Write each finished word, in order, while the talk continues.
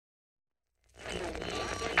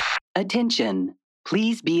Attention,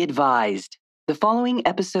 please be advised. The following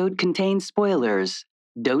episode contains spoilers.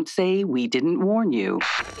 Don't say we didn't warn you.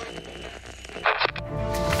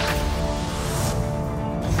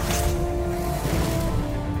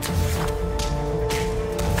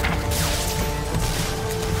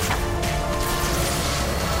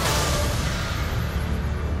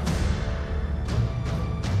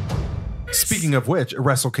 Speaking of which,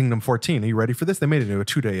 Wrestle Kingdom 14, are you ready for this? They made it into a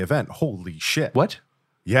 2-day event. Holy shit. What?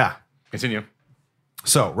 Yeah. Continue.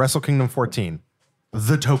 So, Wrestle Kingdom 14,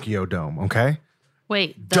 the Tokyo Dome, okay?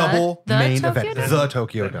 Wait, Double the main Tokyo event. Dome? The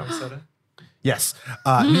Tokyo Dome. Yes.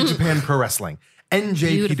 New Japan Pro Wrestling. NJPW.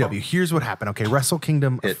 Beautiful. Here's what happened. Okay, Wrestle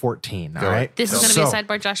Kingdom 14, all right? This is going to be a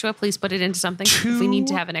sidebar, Joshua. Please put it into something. If we need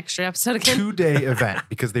to have an extra episode again. 2-day event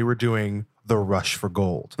because they were doing the Rush for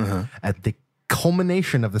Gold. At the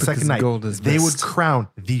culmination of the second night, gold is they would best. crown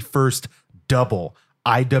the first double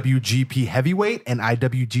IWGP Heavyweight and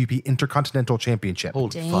IWGP Intercontinental Championship. Holy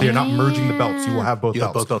Dang. fuck. They're not merging the belts. You will have both You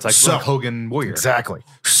have belts. both belts. Like, So- like Hogan Warrior. Exactly.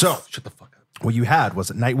 So, Shut the fuck up. what you had was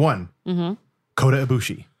at night one, Kota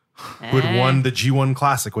Ibushi, who had won the G1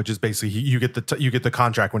 Classic, which is basically you get the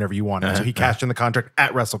contract whenever you want it. So he cashed in the contract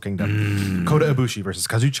at Wrestle Kingdom. Kota Ibushi versus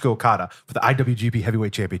Kazuchika Okada for the IWGP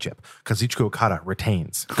Heavyweight Championship. Kazuchika Okada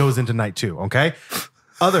retains, goes into night two. Okay,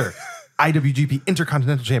 other IWGP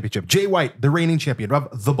Intercontinental Championship. Jay White, the reigning champion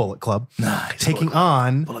of the Bullet Club, taking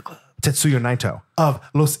on Tetsuya Naito of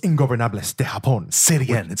Los Ingobernables de Japón. Say it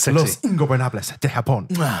again. It's sexy. Los Ingobernables de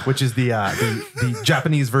Japón, which is the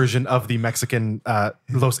Japanese version of the Mexican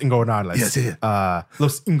Los Ingobernables. Yes, yeah.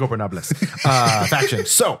 Los Ingobernables faction.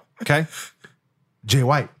 So, okay, Jay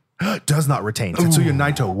White does not retain. Tetsuya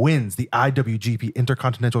Naito wins the IWGP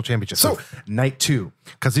Intercontinental Championship. So, night two,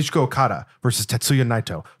 Kazuchika Okada versus Tetsuya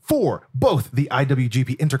Naito for both the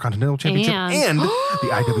IWGP Intercontinental Championship and the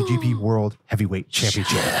IWGP World Heavyweight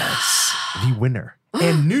Championship. The winner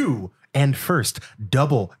and new and first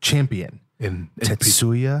double champion, In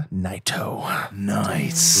Tetsuya Naito.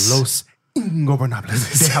 nice. Los Ingobernables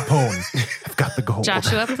de Japón. I've got the gold.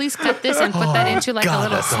 Joshua, please cut this and put that into like a God,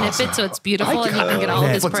 little that's snippet awesome. so it's beautiful and he can get all of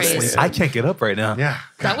Man, his put to praise. sleep. I can't get up right now. Yeah.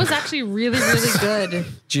 That was actually really, really good.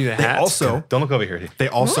 Gina They hats. also Don't look over here. They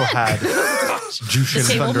also had The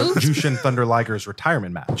table moved? Jushin Thunder Liger's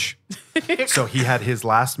retirement match. So he had his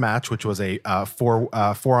last match, which was a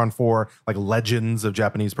 4-on-4 like legends of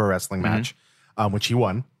Japanese pro wrestling match, which he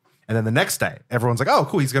won. And then the next day, everyone's like, "Oh,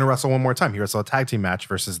 cool! He's going to wrestle one more time." He wrestled a tag team match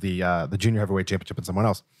versus the junior heavyweight championship and someone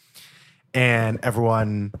else. And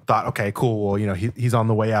everyone thought, "Okay, cool. Well, he's on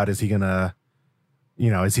the way out. Is he gonna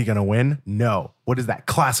win?" No. What is that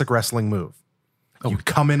classic wrestling move? You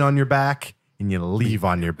come in on your back and you leave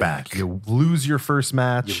on your back. You lose your first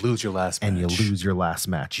match. You lose your last match. And you lose your last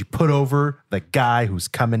match. You put over the guy who's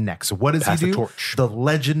coming next. So what does Pass he the do? torch. The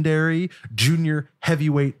legendary junior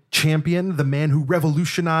heavyweight champion, the man who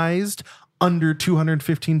revolutionized under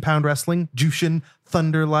 215-pound wrestling, Jushin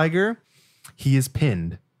Thunder Liger. He is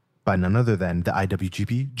pinned by none other than the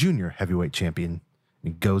IWGP junior heavyweight champion. He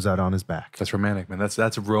goes out on his back. That's romantic, man.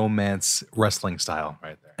 That's romance wrestling style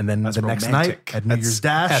right there. And then That's the next romantic. night at New That's Year's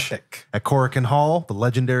Dash epic. at Korakuen Hall, the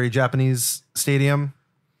legendary Japanese stadium,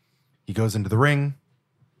 he goes into the ring.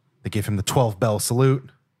 They give him the 12-bell salute.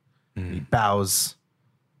 He bows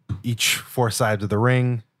each 4 sides of the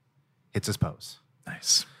ring, hits his pose.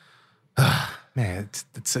 Nice. Man,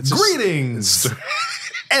 it's just, Greetings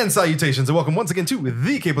and salutations, and welcome once again to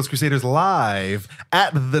the Capeless Crusaders live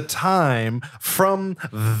at the time from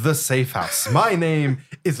the Safe House. My name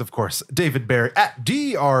is, of course, David Barry at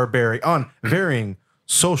DR Barry on varying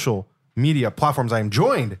social media platforms. I am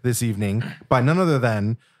joined this evening by none other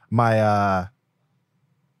than my I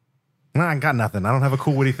got nothing. I don't have a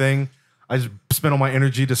cool witty thing. I just spent all my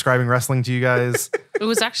energy describing wrestling to you guys. It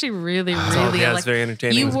was actually really, yeah, really it's very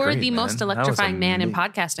entertaining. You It was were great, the man. most That was electrifying man in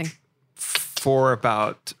amazing. podcasting. For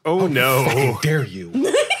about, no. Fucking dare you.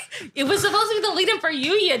 It was supposed to be the lead-in for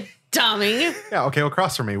you, you dummy. Yeah, okay,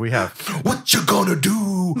 across from me we have What you gonna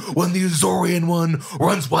do when the Azorian one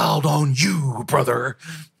runs wild on you, brother?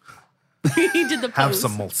 He did the pose. have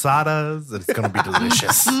some molsadas. It's going to be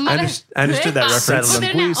delicious. I understood that reference. Put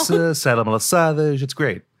it now. Saddle Malasadas. It's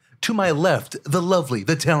great. To my left, the lovely,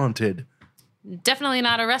 the talented. Definitely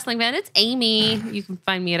not a wrestling fan. It's Amy. You can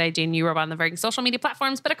find me at IJNURob on the varying social media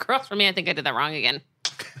platforms, but across from me, I think I did that wrong again.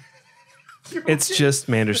 It's just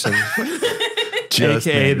Manderson. Just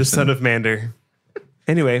AKA the Manderson. son of Mander.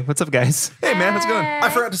 Anyway, what's up, guys? Hey, man, how's it going? I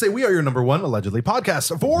forgot to say we are your number one allegedly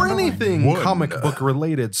podcast for anything comic book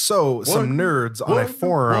related. So some nerds on a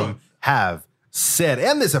forum have said.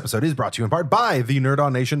 And this episode is brought to you in part by the Nerd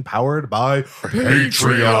On Nation, powered by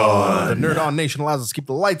Patreon. The Nerd On Nation allows us to keep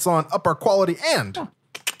the lights on, up our quality, and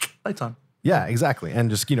Lights on. yeah, exactly. And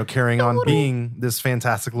just, carrying on being this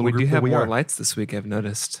fantastic little We group do that have we more are. lights this week, I've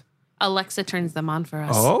noticed. Alexa turns them on for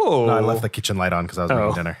us. Oh. No, I left the kitchen light on because I was making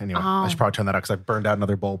Oh. dinner. Anyway, I should probably turn that out because I burned out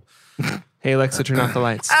another bulb. Hey, Alexa, turn off the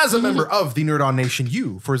lights. As a member of the Nerd On Nation,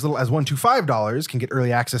 you, for as little as $1 to $5, can get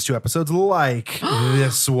early access to episodes like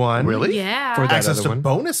this one. Really? Yeah. For that Access other to one.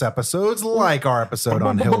 bonus episodes like our episode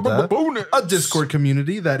on Hilda, a Discord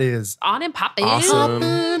community that is On and popping. Awesome.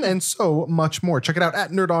 open, and so much more. Check it out at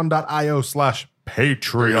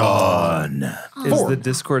nerdon.io/Patreon. Is the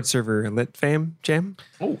Discord server lit fam jam?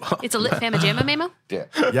 It's a lit fama jamma memo. Yeah.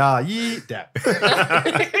 Yeah, yeet, dab.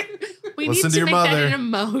 We Listen need to to your make mother. that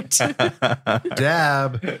an emote.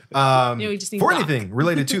 Dab. We just need For rock. anything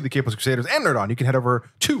related to the Capos Crusaders and Nerd On, you can head over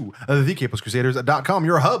to thecaposcrusaders.com,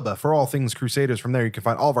 your hub for all things Crusaders. From there, you can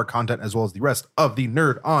find all of our content as well as the rest of the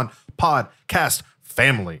Nerd On podcast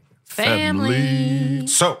family. Family.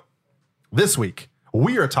 So, this week,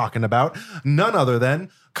 we are talking about none other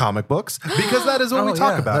than comic books, because that is what we Oh,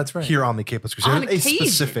 talk yeah, about that's right. here on the Capos On Crusaders, a occasion.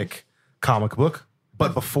 specific comic book.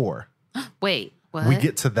 But before Wait, what? we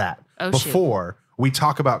get to that, Oh, shoot. before we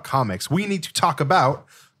talk about comics, we need to talk about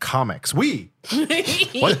comics. We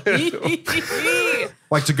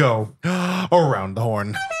like to go around the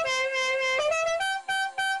horn.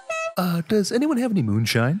 Does anyone have any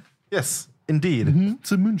moonshine? Yes, indeed.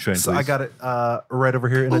 Some moonshine, So please. I got it right over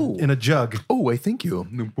here in a jug. Oh, I thank you.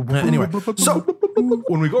 Anyway, so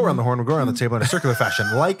when we go around the horn, we go around the table in a circular fashion,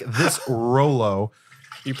 like this Rolo.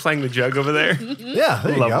 You playing the jug over there? Yeah,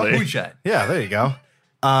 there you Lovely. go. Moonshine. Yeah, there you go.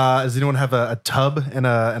 Does anyone have a tub and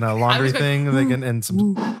a laundry was like, thing? They can and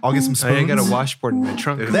some. I'll get some spoons. I got a washboard in my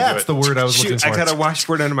trunk. That's the word I was looking Shoot, for. I got a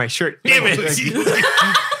washboard under my shirt. Damn it.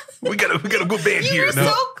 we got a good band here. were No.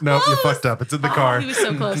 so No, you close. fucked up. It's in the Oh, car. he was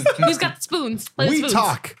so close. Who's got the spoons? Play the We spoons.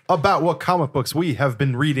 talk about what comic books we have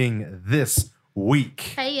been reading this week.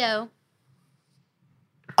 Hey yo.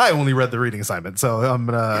 I only read the reading assignment, so I'm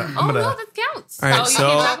gonna Oh no, that counts. All right, you so-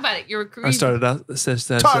 can't talk about it. You're I started out.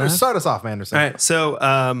 start us off, Manderson. All right, so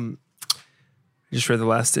I just read the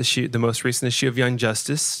last issue, the most recent issue of Young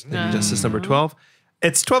Justice, Young Justice number 12.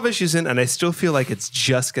 It's 12 issues in, and I still feel like it's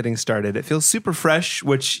just getting started. It feels super fresh,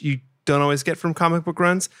 which you don't always get from comic book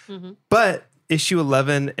runs. But issue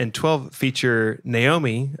 11 and 12 feature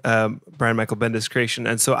Naomi, Brian Michael Bendis' creation.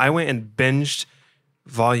 And so I went and binged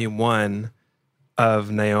volume 1 of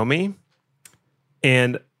Naomi.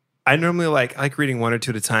 And I normally I like reading 1 or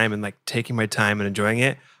 2 at a time and like taking my time and enjoying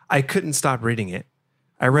it. I couldn't stop reading it.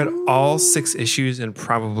 I read all 6 issues in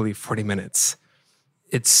probably 40 minutes.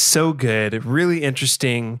 It's so good, really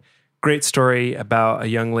interesting, great story about a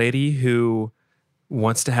young lady who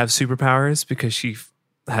wants to have superpowers because she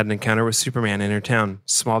had an encounter with Superman in her town,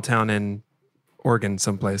 small town in Oregon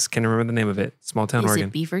someplace. Can't remember the name of it. Small town, Is Oregon.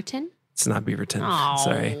 it Beaverton? It's not Beaverton. Oh,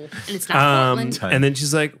 Sorry. And it's not Portland. And then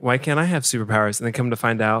she's like, why can't I have superpowers? And then come to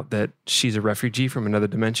find out that she's a refugee from another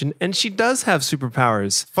dimension and she does have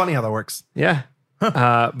superpowers. Funny how that works. Yeah.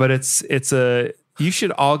 But you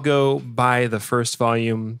should all go buy the first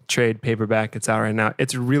volume trade paperback. It's out right now.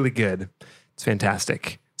 It's really good. It's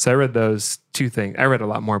fantastic. So I read those 2 things. I read a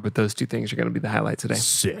lot more, but those 2 things are going to be the highlight today.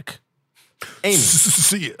 Sick. Amy,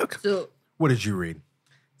 Sick. So, what did you read?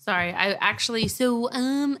 sorry, I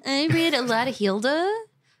read a lot of Hilda,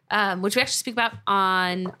 which we actually speak about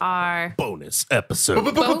on our Bonus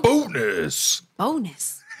episode. Bonus.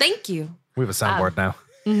 bonus. Thank you. We have a soundboard now.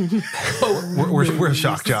 We're a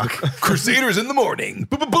shock jock. Crusaders in the morning.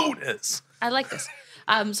 Bonus. I like this.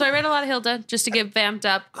 So I read a lot of Hilda just to get vamped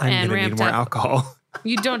up I'm and going to need ramped more up. alcohol.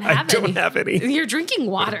 You don't I have don't any. have any. You're drinking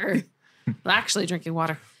water. Well, actually drinking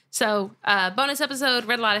water. So bonus episode,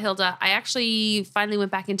 read a lot of Hilda. I actually finally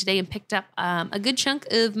went back in today and picked up a good chunk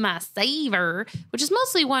of my saver, which is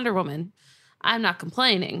mostly Wonder Woman. I'm not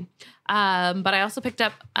complaining. But I also picked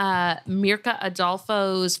up Mirka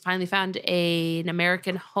Adolfo's finally found an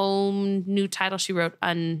American Home new title she wrote,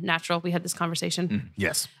 Unnatural. We had this conversation.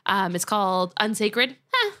 Yes. It's called Unsacred.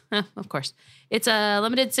 Of course. It's a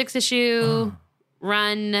limited 6-issue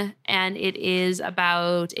run, and it is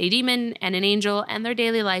about a demon and an angel and their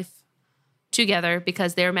daily life together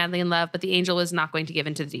because they're madly in love, but the angel is not going to give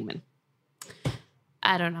in to the demon.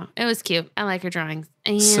 I don't know. It was cute. I like her drawings.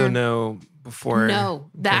 And So no, before.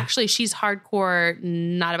 no, actually, she's hardcore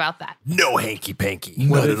not about that. No hanky panky.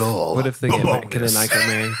 What Not if, at all. What if they get Bonus. and I get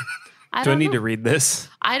married? I Do I don't need know. to read this?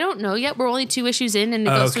 I don't know yet. We're only 2 issues in, and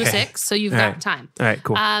it goes to a Okay. 6, so you've All got right. time. All right,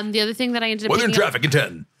 cool. The other thing that I ended up Weather in picking up- traffic in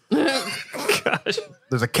 10. Gosh.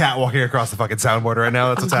 There's a cat walking across the fucking soundboard right now.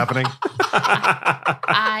 That's what's happening.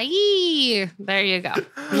 Aye. There you go.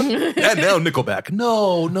 And now Nickelback.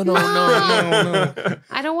 No.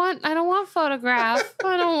 I don't want photograph.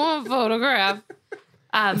 I don't want photograph.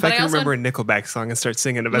 If I can remember a Nickelback song and start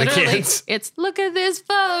singing it, but I literally, can't. it's look at this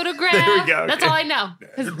photograph. There we go, That's okay. all I know.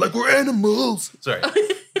 Like we're animals. Sorry.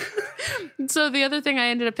 So the other thing I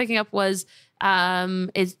ended up picking up was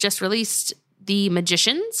it's just released The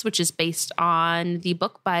Magicians, which is based on the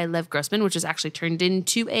book by Lev Grossman, which is actually turned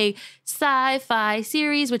into a sci-fi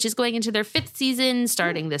series, which is going into their 5th season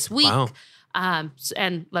starting this week. Wow.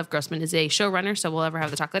 And Lev Grossman is a showrunner, so we'll ever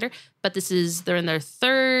have the talk later. But they're in their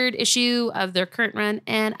 3rd issue of their current run,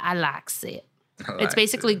 and I likes it. It's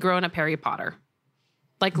basically grown up Harry Potter.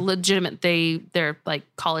 Like legitimate, they're like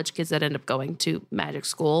college kids that end up going to magic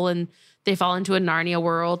school and they fall into a Narnia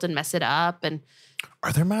world and mess it up. And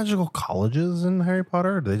Are there magical colleges in Harry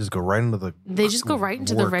Potter? Or do they just go right into the they just go right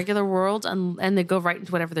into the work? regular world and they go right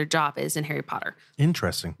into whatever their job is in Harry Potter.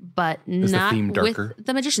 Interesting. But the not theme darker? with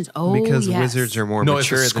the magicians. Oh, Because yes. wizards are more No, it's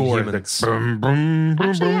the mature score. than humans.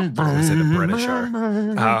 Actually, yeah. They say the British are.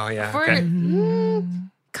 Oh, yeah. For- Okay.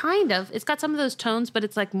 kind of. It's got some of those tones, but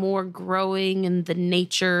it's like more growing in the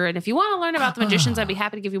nature. And if you want to learn about the magicians, I'd be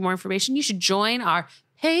happy to give you more information. You should join our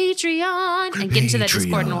Patreon and get into that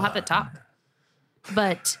Discord, and we'll have to talk.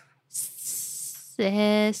 But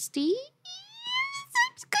Sesty,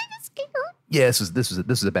 I'm kind of scared. Yeah, this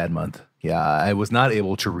was a bad month. Yeah, I was not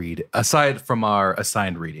able to read aside from our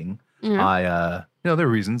assigned reading. I there are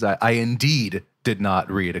reasons. I indeed did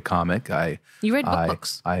not read a comic. You read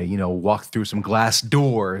books. I walked through some glass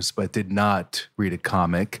doors, but did not read a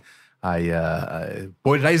comic. Boy,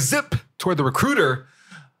 did I zip toward the recruiter,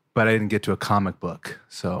 but I didn't get to a comic book.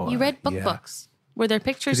 So You read books. Were there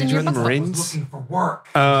pictures Did in you your join the book? Marines? for work.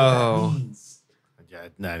 Oh. Yeah,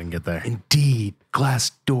 no, I didn't get there. Indeed,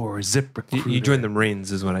 glass door, zip recruiter. You joined the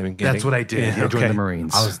Marines is what I've been getting. That's what I did. Yeah, I joined okay. the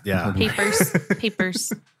Marines. I was Papers.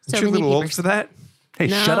 So Aren't you a many little old papers. for that? Hey,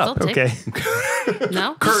 No, shut up. they'll take- Okay.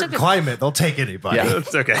 No? current climate. They'll take anybody. Yeah,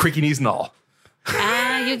 It's okay. Creaky knees and all.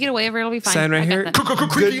 You get a waiver. It'll be fine. Sign right I got here. that.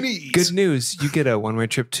 Creaky knees. Good news. You get a one-way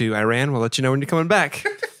trip to Iran. We'll let you know when you're coming back.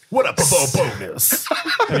 What a bonus.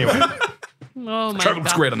 Anyway, Oh my Chocolate god.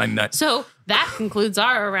 squared on 99. So that concludes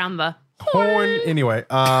our around the horn. Anyway,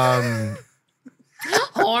 horn.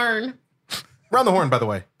 Round the Horn, by the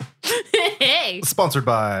way, Hey. sponsored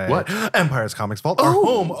by What? Empire's Comics Vault. Our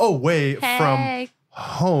home away from Hey.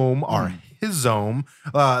 home, our his home.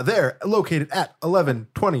 They're located at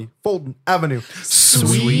 1120 Fulton Avenue.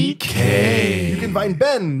 Sweet K. You can find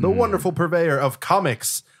Ben, the wonderful purveyor of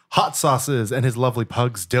comics, hot sauces, and his lovely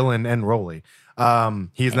pugs, Dylan and Rolly.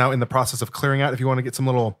 He is now in the process of clearing out. If you want to get some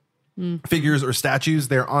little figures or statues,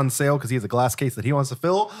 they're on sale because he has a glass case that he wants to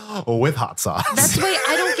fill with hot sauce. That's why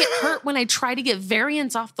I don't get hurt when I try to get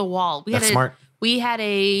variants off the wall. That's smart. We had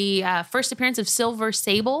a first appearance of Silver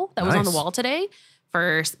Sable that was on the Nice. wall today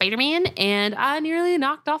for Spider-Man, and I nearly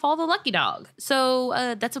knocked off all the Lucky Dog.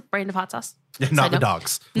 So that's a brand of hot sauce. Not Side the note.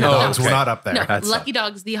 dogs. No, the no. dogs were not up there. No, That's Lucky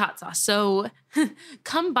Dog's the hot sauce. So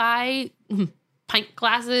come by pint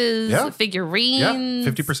glasses, Yeah. figurines.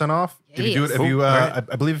 Yeah, 50% off. If you do it, Yes. if you, Right.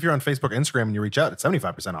 I believe if you're on Facebook, or Instagram, and you reach out, it's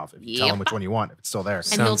 75% off. If you tell them which one you want, if it's still there. And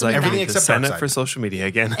he'll Sounds do like that. Everything everything except sign up Darkseid. for social media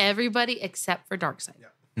again. Everybody except for Darkseid.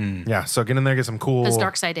 Yeah, so get in there, get some cool Because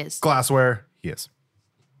Darkseid is. glassware. He is.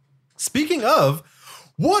 Speaking of,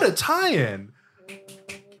 what a tie-in!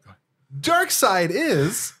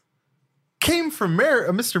 Darkseid came from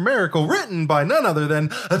Mr. Miracle, written by none other than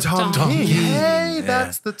Tom Tom King. King. Hey, Yeah.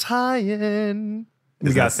 that's the tie-in.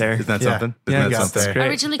 We got there. Isn't that Yeah. something? Yeah, Isn't we that got something? there. Great.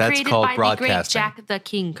 Originally That's created called by the great broadcasting. Jack the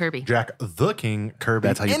King Kirby. Jack the King Kirby.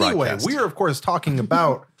 That's how you anyway, broadcast. we are, of course, talking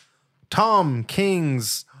about Tom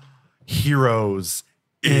King's Heroes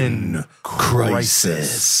in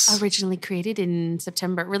Crisis. Originally created in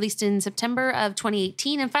September, released in September of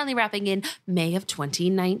 2018, and finally wrapping in May of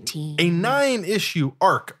 2019. A 9-issue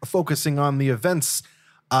arc focusing on the events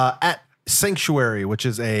at Sanctuary, which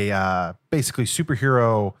is a basically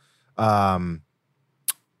superhero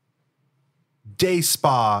day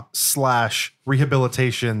spa /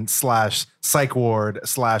 rehabilitation / psych ward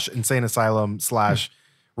 / insane asylum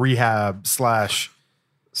 / rehab /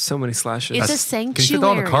 So many slashes. It's a Can you fit that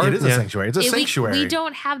on a sanctuary. card? It is a Yeah. sanctuary. It's a sanctuary. We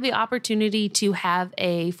don't have the opportunity to have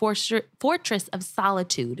a fortress of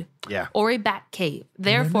solitude Yeah. or a bat cave.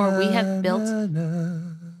 Therefore, we have built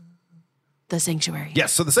the sanctuary.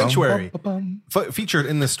 Yes, so the sanctuary featured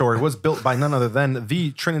in this story was built by none other than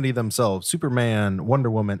the Trinity themselves, Superman, Wonder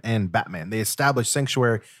Woman, and Batman. They established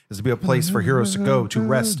sanctuary as to be a place for heroes to go, to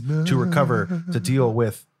rest, to recover, to deal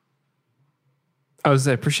with. I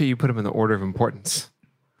appreciate you put them in the order of importance.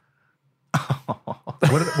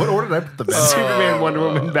 What order did I put them in? Superman, Wonder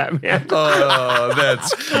Woman, Batman. Oh,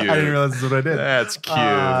 that's cute. I didn't realize this is what I did. That's cute.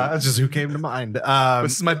 That's just who came to mind.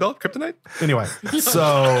 This is my belt, Kryptonite. Anyway,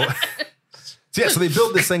 so they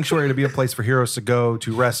build this sanctuary to be a place for heroes to go,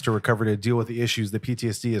 to rest, to recover, to deal with the issues, the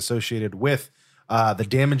PTSD associated with the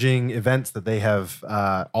damaging events that they have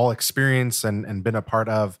all experienced and been a part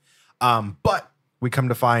of. But we come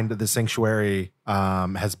to find that the sanctuary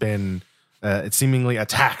has been it's seemingly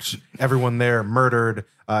attacked. Everyone there murdered,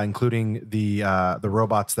 including the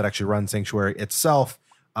robots that actually run Sanctuary itself.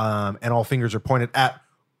 And all fingers are pointed at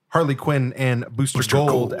Harley Quinn and Booster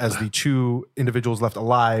Gold as the two individuals left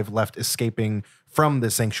alive, left escaping from the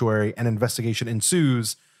Sanctuary. An investigation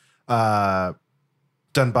ensues, done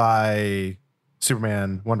by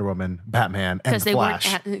Superman, Wonder Woman, Batman, and the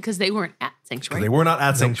Flash. Because they weren't at Sanctuary. They were not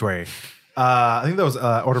at Sanctuary. I think that was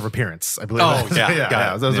Order of Appearance, I believe. Oh, yeah.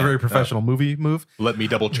 That was a very professional movie move. Let me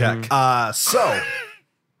double check. So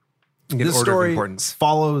Get this order of story importance.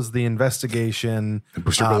 follows the investigation And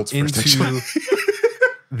Booster Gold's first into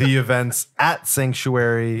the events at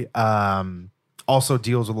Sanctuary. Also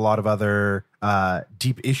deals with a lot of other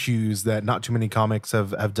deep issues that not too many comics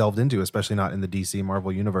have delved into, especially not in the DC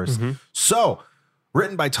Marvel universe. So,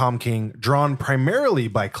 written by Tom King, drawn primarily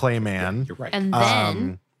by Clayman. You're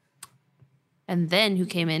right. And then who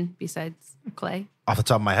came in besides Clay? Off the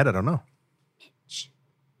top of my head, I don't know.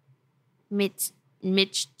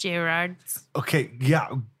 Mitch Gerards. Okay, yeah,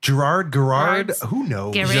 Gerard, who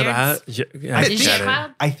knows? Gerard.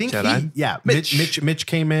 I think Gerard? Mitch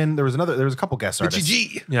came in. There was a couple guest artists.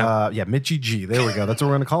 G. Yeah. Mitchie G. There we go. That's what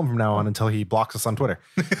we're gonna call him from now on until he blocks us on Twitter.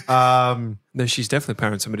 No, she's definitely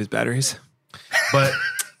powering somebody's batteries. But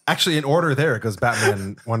actually, in order there, it goes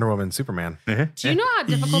Batman, Wonder Woman, Superman. Do you know how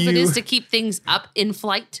difficult it is to keep things up in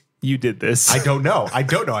flight? You did this. I don't know.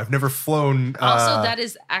 I've never flown. Also,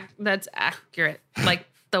 that's accurate. Like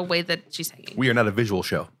the way that she's hanging. We are not a visual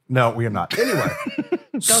show. No, we are not. Anyway,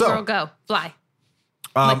 Go, girl, go. Fly.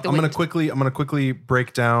 I'm the gonna wind. quickly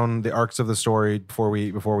break down the arcs of the story before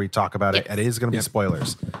we talk about it. Yes. It is gonna be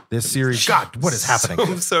spoilers. This series, God, what is happening?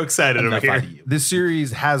 I'm so excited over here. This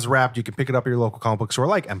series has wrapped. You can pick it up at your local comic book store,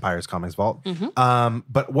 like Empire's Comics Vault.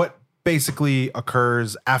 But what basically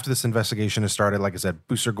occurs after this investigation has started, like I said,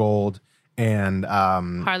 Booster Gold and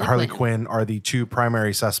Harley Quinn are the two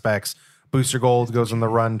primary suspects. Booster Gold goes on the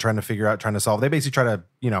run trying to solve. They basically try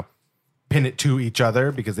to, pin it to each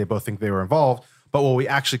other because they both think they were involved. But what we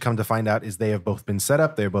actually come to find out is they have both been set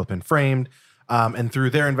up. They have both been framed. And through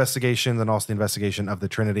their investigations and also the investigation of the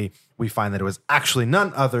Trinity, we find that it was actually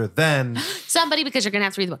none other than Somebody, because you're going to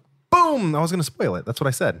have to read the book. boom. I was going to spoil it. That's what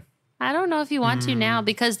I said. I don't know if you want to now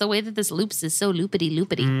because the way that this loops is so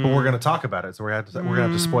loopity-loopity. But we're going to talk about it. So we're gonna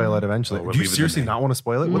have to spoil it eventually. we'll Do you leave it in seriously the not want to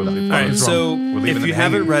spoil it? What the All fuck right, is so wrong? leaving if it you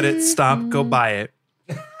hanging. haven't read it, stop, go buy it,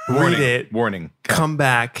 read it, Warning. come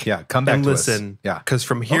back, Come back and to us. listen. Yeah. because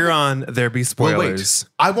from here on there be Well, wait. spoilers.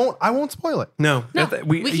 I won't spoil it. No, No, that-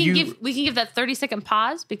 we can give that 30-second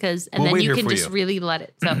pause because, and We'll then wait you here can for just you. really let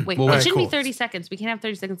it. So wait, Well, it wait, shouldn't cool. be 30 seconds. We can have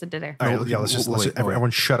 30 seconds of dead air. All right, yeah, let's just everyone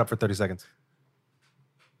shut up for 30 seconds.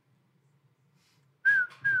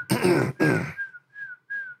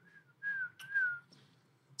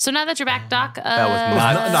 So now that you're back, Doc, That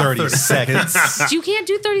was not 30 seconds. you can't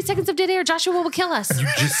do 30 seconds of dead air. Joshua will kill us. You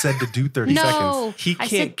just said to do 30 seconds. No, he I can't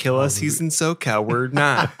said, kill us. He's in SoCal. We're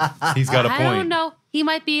not. He's got a point. I don't know. He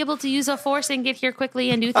might be able to use a force and get here quickly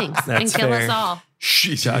and do things and That's kill fair. us all.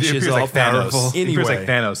 Jeez, Josh he is appears like all-powerful. Thanos. He appears like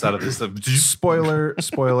Anyway. Thanos out of this. Spoiler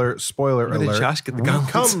Where did alert. Josh get the we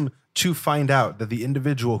gauntlets? come to find out that the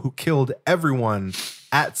individual who killed everyone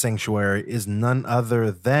at Sanctuary is none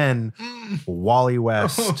other than Wally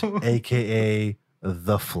West, aka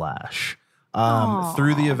The Flash.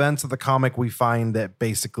 Through the events of the comic, we find that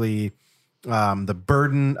basically the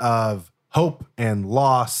burden of hope and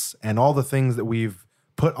loss and all the things that we've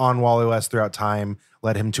put on Wally West throughout time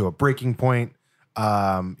led him to a breaking point.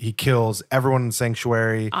 He kills everyone in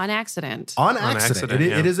Sanctuary On accident. on accident.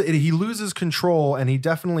 accident, He loses control and he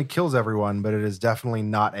definitely kills everyone, but it is definitely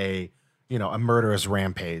not a murderous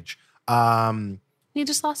rampage. He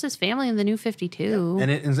just lost his family in the New 52.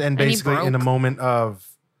 And basically in a broke. moment of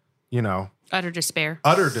Utter despair.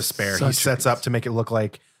 utter despair, he sets up to make it look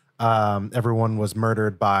like everyone was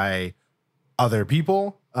murdered by other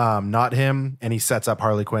people, not him, and he sets up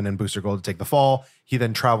Harley Quinn and Booster Gold to take the fall. He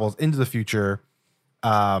then travels into the future,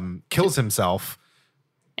 kills himself,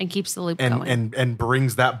 And keeps the loop going. and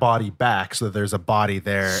brings that body back so that there's a body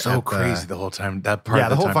there. So at the- crazy the whole time. That part. Yeah, of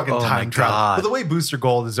the whole time. fucking Oh my time travel. God. But the way Booster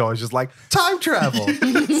Gold is always just like, time travel.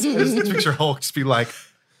 I just picture Hulk just be like,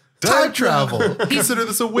 time travel. Consider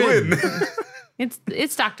this a win.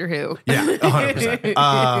 It's Doctor Who. Yeah,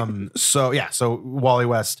 100%. So Wally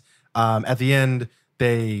West, at the end,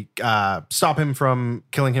 they stop him from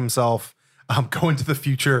killing himself, go into the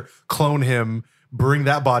future, clone him, bring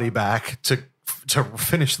that body back to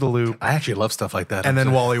finish the loop. I actually love stuff like that. And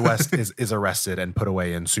then Wally West is arrested and put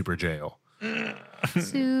away in super jail.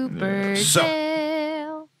 Super So-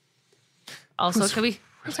 jail. Also, can we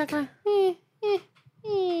talk about the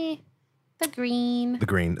green? The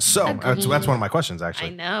Green. So Agreed. that's one of my questions, actually.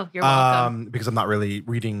 I know. You're welcome. Because I'm not really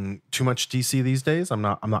reading too much DC these days. I'm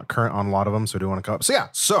not current on a lot of them, so I do want to come up.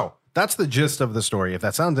 So that's the gist of the story. If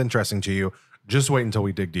that sounds interesting to you, just wait until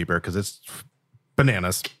we dig deeper because it's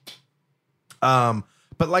bananas. But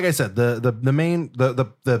like I said,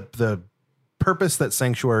 the purpose that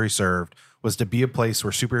Sanctuary served was to be a place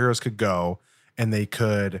where superheroes could go and they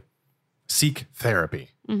could seek therapy.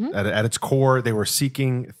 At its core, they were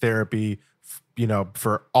seeking therapy,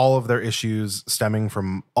 for all of their issues stemming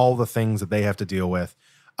from all the things that they have to deal with.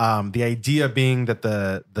 The idea being that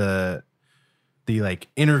the like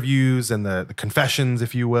interviews and the confessions,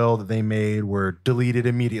 if you will, that they made were deleted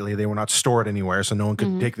immediately. They were not stored anywhere, so no one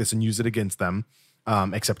could take this and use it against them,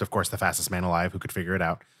 except of course the fastest man alive who could figure it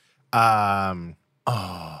out. But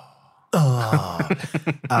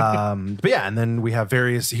yeah, and then we have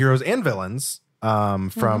various heroes and villains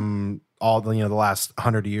from all the the last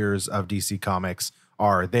 100 years of DC Comics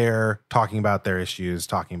are there talking about their issues,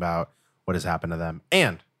 talking about what has happened to them,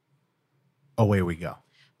 and away we go.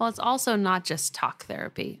 Well, it's also not just talk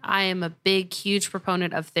therapy. I am a big, huge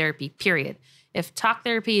proponent of therapy, period. If talk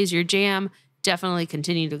therapy is your jam, definitely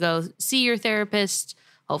continue to go see your therapist.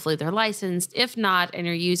 Hopefully they're licensed. If not, and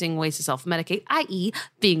you're using ways to self-medicate, i.e.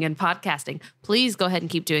 being in podcasting, please go ahead and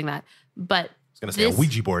keep doing that. But I was going to say a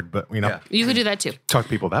Ouija board, but you could do that too. talk to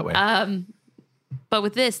people that way. But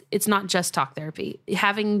with this, it's not just talk therapy.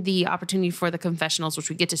 Having the opportunity for the confessionals, which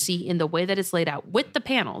we get to see in the way that it's laid out with the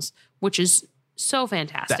panels, which is so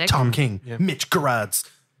fantastic. that Tom King, Mitch Gerads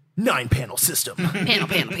 9-panel system.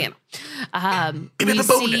 Panel. Even the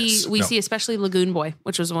bonus. We see especially Lagoon Boy,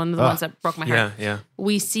 which was one of the ones that broke my heart. Yeah.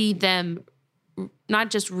 We see them not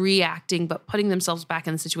just reacting, but putting themselves back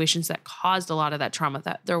in the situations that caused a lot of that trauma,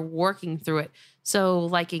 that they're working through it. So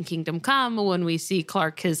like in Kingdom Come, when we see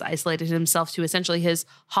Clark has isolated himself to essentially his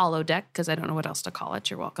holodeck, because I don't know what else to call it.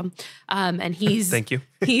 You're welcome. And he's Thank you.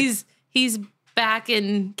 He's back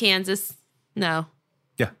in Kansas. No.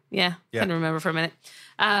 Yeah. Couldn't remember for a minute.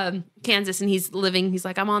 Kansas, and he's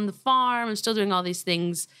like, I'm on the farm. I'm still doing all these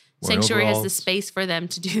things. Sanctuary has the space for them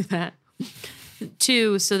to do that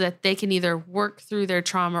too, so that they can either work through their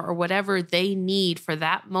trauma or whatever they need for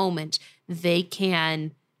that moment, they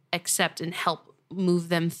can accept and help move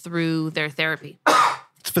them through their therapy.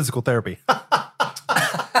 It's physical therapy.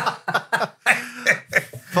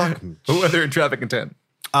 Fuck me. Whether in traffic and 10.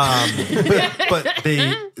 But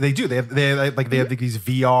they do. They have these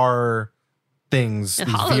VR things. These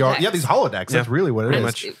VR, holodecks. these holodecks. That's really what it is.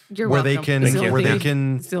 much. You're where welcome. they can It's the only where thing they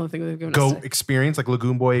can it's the only thing they've given go us today. experience, like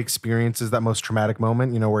Lagoon Boy experiences that most traumatic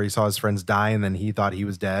moment, where he saw his friends die and then he thought he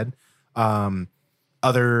was dead.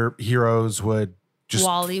 Other heroes would just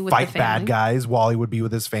Wally with fight the bad family. guys. Wally would be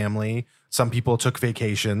with his family. Some people took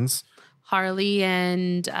vacations. Harley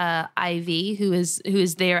and Ivy, who is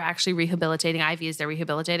there actually rehabilitating. Ivy is there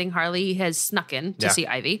rehabilitating. Harley has snuck in to see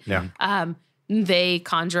Ivy. Yeah. They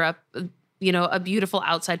conjure up, a beautiful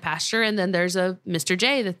outside pasture, and then there's a Mr.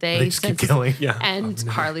 J that they just keep sense- killing. Yeah. And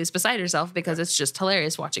Harley's beside herself because it's just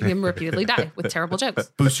hilarious watching him repeatedly die with terrible jokes.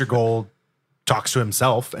 Booster Gold talks to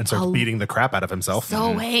himself and starts beating the crap out of himself.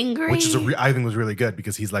 So angry. Which is I think was really good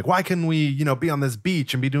because he's like, why couldn't we, be on this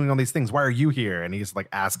beach and be doing all these things? Why are you here? And he's like,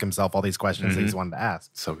 ask himself all these questions that he's wanted to ask.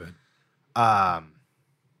 So good.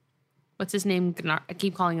 What's his name? I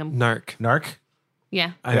keep calling him. Narc. Narc,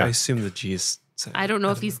 Yeah. I assume the G is. I don't know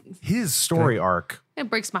if he's. his story arc, It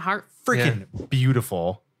breaks my heart. freaking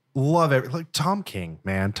beautiful. Love it. Like Tom King,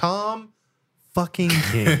 man. Tom fucking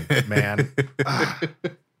King, man.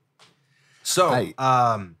 So,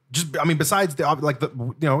 besides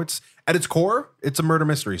it's at its core, it's a murder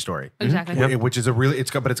mystery story. Exactly. Which is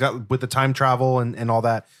but it's got with the time travel and all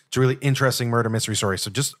that. It's a really interesting murder mystery story. So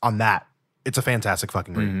just on that, it's a fantastic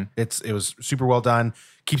fucking read. It was super well done.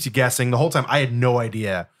 Keeps you guessing the whole time. I had no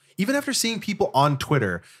idea. Even after seeing people on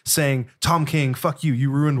Twitter saying, Tom King, fuck you,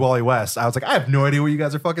 you ruined Wally West. I was like, I have no idea what you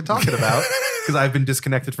guys are fucking talking about because I've been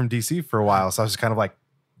disconnected from DC for a while. So I was just kind of like,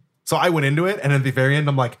 so I went into it. And at the very end,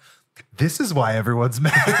 I'm like, this is why everyone's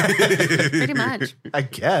mad. Pretty much. I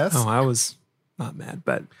guess. Oh, I was not mad,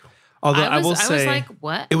 but although I will say I was like,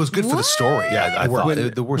 what? It was good for the story. Yeah, I thought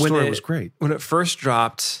When- the when story it- was great. when it first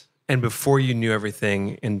dropped and before you knew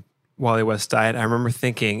everything and Wally West died, I remember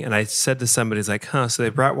thinking, and I said to somebody, "It's like, huh?" So they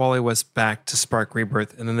brought Wally West back to spark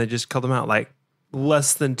Rebirth, and then they just killed him out. Like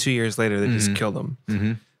less than 2 years later, they just killed him.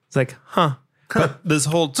 It's like, huh? But this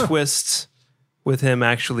whole twist with him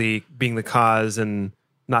actually being the cause and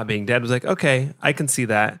not being dead was like, okay, I can see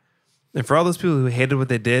that. And for all those people who hated what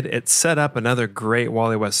they did, it set up another great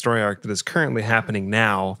Wally West story arc that is currently happening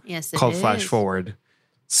now, Yes, it called Flash is. Forward.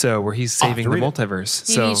 So where he's saving the read it. multiverse.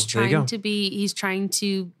 So he's there you go. he's trying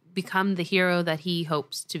to become the hero that he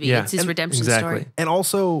hopes to be. Yeah. It's his And- redemption exactly. story. And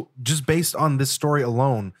also, just based on this story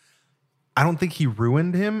alone, I don't think he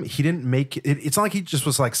ruined him. He didn't make it. It's not like he just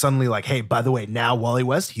was like suddenly like, hey, by the way, now Wally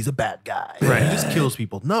West, he's a bad guy. Right. He just kills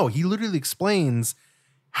people. No, he literally explains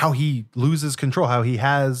how he loses control, how he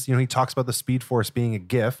has, he talks about the Speed Force being a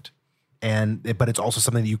gift, but it's also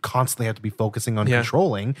something that you constantly have to be focusing on Yeah.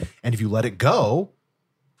 controlling. And if you let it go,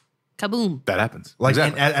 Kaboom. That happens. like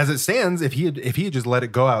Exactly. and as it stands, if he had just let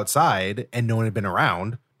it go outside and no one had been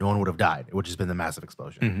around, no one would have died. It would have just been the massive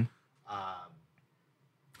explosion.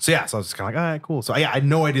 So I was just kind of like, all right, cool. So I had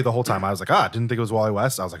no idea the whole time. I was like, didn't think it was Wally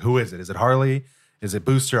West. I was like, who is it? Is it Harley? Is it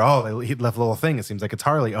Booster? Oh, he left a little thing. It seems like it's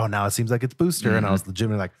Harley. Oh, now it seems like it's Booster. And I was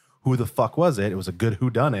legitimately like, who the fuck was it? It was a good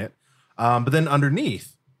whodunit. But then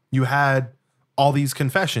underneath, you had all these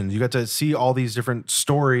confessions. You got to see all these different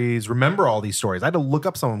stories, remember all these stories. I had to look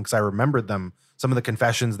up some of them because I remembered them. Some of the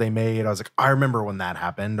confessions they made. I was like, I remember when that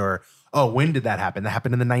happened. Or, oh, when did that happen? That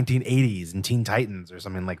happened in the 1980s in Teen Titans or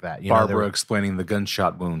something like that. You know, they Barbara were- explaining the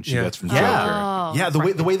gunshot wound she Yeah. gets from Yeah. Joker. Oh, yeah,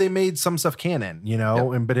 the way they made some stuff canon,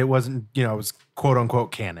 but it wasn't, it was quote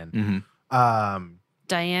unquote canon.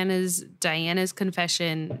 Diana's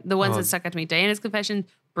confession, the ones that stuck out to me. Diana's confession,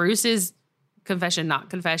 Bruce's confession, not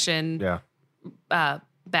confession. Yeah.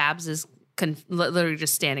 Babs is literally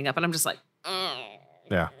just standing up, and I'm just like,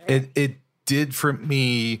 Yeah. It did for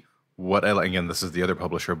me what I like. Again, this is the other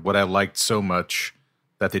publisher. What I liked so much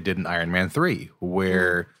that they did in Iron Man 3,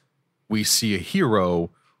 where we see a hero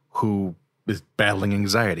who is battling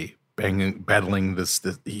anxiety, battling this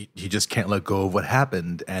he just can't let go of what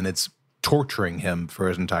happened, and it's torturing him for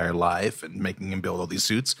his entire life and making him build all these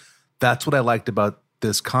suits. That's what I liked about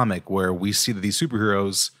this comic, where we see that these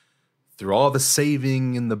superheroes, through all the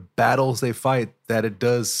saving and the battles they fight, that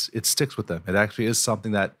it sticks with them. It actually is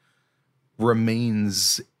something that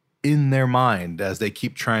remains in their mind as they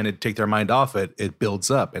keep trying to take their mind off it. It builds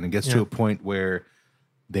up and it gets to a point where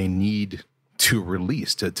they need to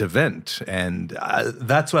release, to vent. And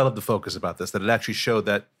that's what I love the focus about this, that it actually showed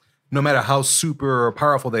that no matter how super or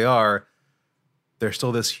powerful they are, there's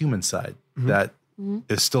still this human side that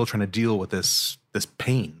is still trying to deal with this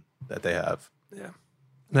pain that they have.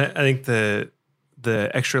 And I think the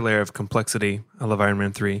extra layer of complexity, I love Iron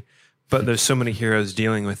Man 3, but there's so many heroes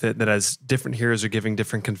dealing with it that as different heroes are giving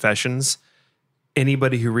different confessions,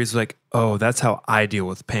 anybody who reads like, oh, that's how I deal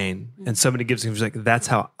with pain. And somebody gives him like, that's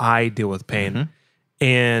how I deal with pain.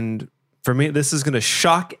 And for me, this is going to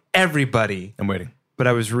shock everybody. I'm waiting. But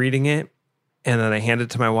I was reading it and then I handed it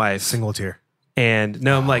to my wife. Single tear. And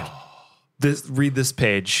no, I'm like, read this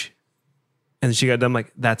page. And she got done. I'm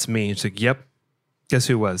like, that's me. And she's like, yep. Guess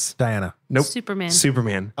who it was? Diana. Nope.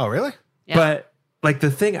 Superman. Oh, really? Yeah. But like the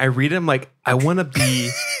thing, I read it, I'm like, I want to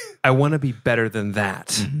be better than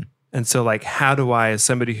that. And so like, how do I, as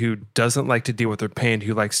somebody who doesn't like to deal with their pain,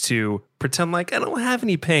 who likes to pretend like I don't have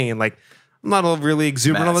any pain, like I'm not all really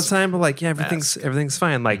exuberant all the time, but like, yeah, everything's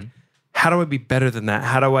fine. Like, how do I be better than that?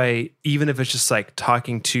 How do I, even if it's just like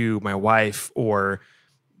talking to my wife or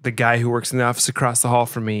the guy who works in the office across the hall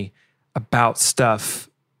from me about stuff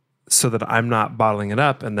so that I'm not bottling it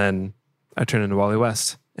up, and then I turn into Wally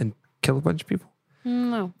West and kill a bunch of people.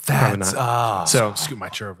 No, That's So Scoot my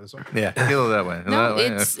chair over this way. yeah, kill it that way. no,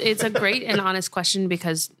 That way. it's a great and honest question,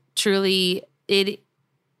 because truly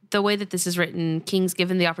the way that this is written, King's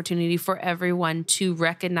given the opportunity for everyone to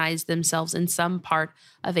recognize themselves in some part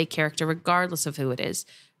of a character, regardless of who it is,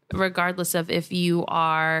 regardless of if you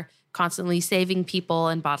are constantly saving people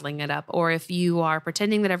and bottling it up, or if you are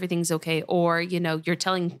pretending that everything's okay, or, you're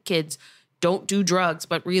telling kids, don't do drugs,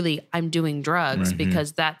 but really I'm doing drugs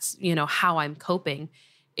because that's, how I'm coping.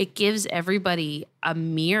 It gives everybody a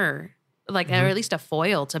mirror, like, or at least a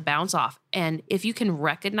foil to bounce off. And if you can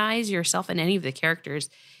recognize yourself in any of the characters,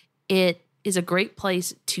 it is a great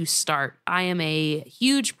place to start. I am a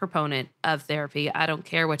huge proponent of therapy. I don't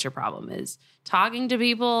care what your problem is. Talking to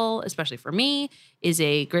people, especially for me, is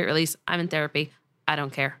a great release. I'm in therapy. I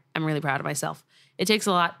don't care. I'm really proud of myself. It takes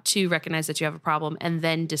a lot to recognize that you have a problem and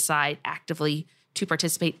then decide actively to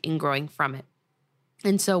participate in growing from it.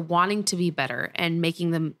 And so wanting to be better and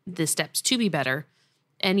making the steps to be better,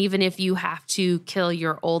 and even if you have to kill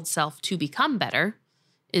your old self to become better,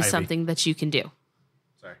 is Ivy. something that you can do.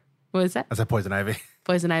 Sorry. What is that? I said poison ivy.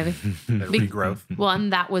 Poison ivy. That regrowth. Well,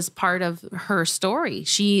 and that was part of her story.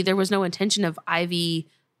 There was no intention of Ivy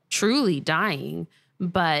truly dying,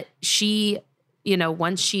 but she,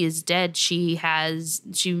 once she is dead, she's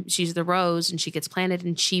the rose and she gets planted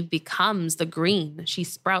and she becomes the green. She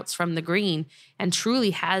sprouts from the green and truly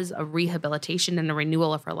has a rehabilitation and a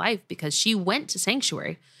renewal of her life because she went to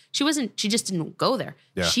Sanctuary. She just didn't go there.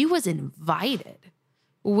 Yeah. She was invited,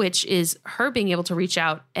 which is her being able to reach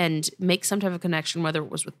out and make some type of connection, whether it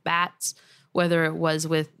was with bats, whether it was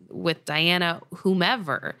with Diana,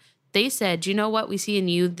 whomever. They said, you know what? We see in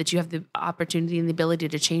you that you have the opportunity and the ability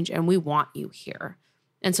to change, and we want you here.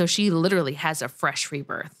 And so she literally has a fresh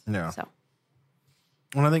rebirth. Yeah. So,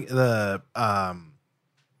 Well, I think a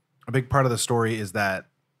big part of the story is that,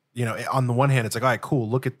 on the one hand, it's like, all right, cool.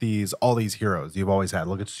 Look at all these heroes you've always had.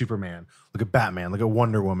 Look at Superman. Look at Batman. Look at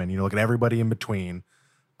Wonder Woman. Look at everybody in between.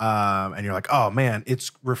 And you're like, oh man,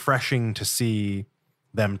 it's refreshing to see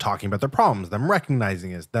them talking about their problems, them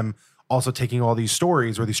recognizing it, them also taking all these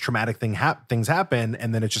stories where these traumatic things happen,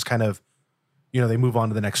 and then it's just kind of, they move on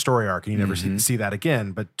to the next story arc, and you never see that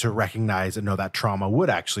again. But to recognize and know that trauma would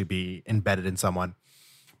actually be embedded in someone,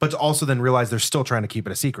 but to also then realize they're still trying to keep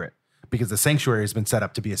it a secret because the Sanctuary has been set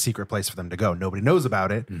up to be a secret place for them to go. Nobody knows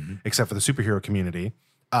about it except for the superhero community.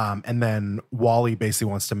 And then Wally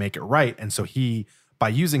basically wants to make it right, and so he, by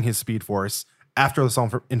using his Speed Force, after this all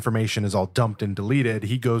information is all dumped and deleted,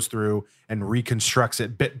 he goes through and reconstructs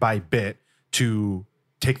it bit by bit to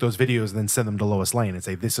take those videos and then send them to Lois Lane and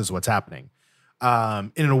say, this is what's happening.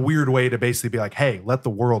 In a weird way to basically be like, hey, let the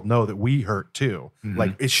world know that we hurt too.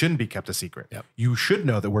 Like, it shouldn't be kept a secret. Yep. You should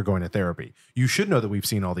know that we're going to therapy. You should know that we've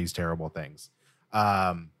seen all these terrible things.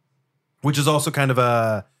 Which is also kind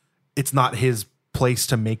of it's not his place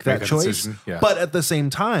to make that choice. decision. Yeah. But at the same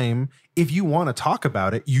time, if you want to talk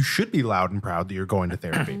about it, you should be loud and proud that you're going to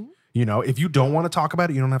therapy. If you don't want to talk about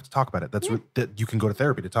it, you don't have to talk about it. That's that you can go to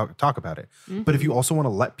therapy to talk about it. But if you also want to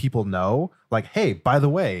let people know, like, hey, by the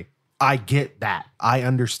way, I get that. I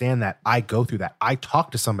understand that. I go through that. I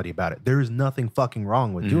talk to somebody about it. There is nothing fucking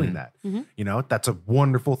wrong with doing that. That's a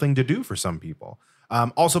wonderful thing to do for some people.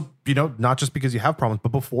 Also, not just because you have problems,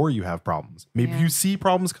 but before you have problems. Maybe you see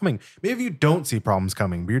problems coming. Maybe you don't see problems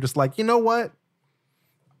coming, but you're just like, you know what?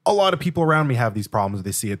 A lot of people around me have these problems.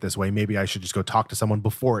 They see it this way. Maybe I should just go talk to someone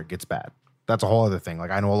before it gets bad. That's a whole other thing. Like,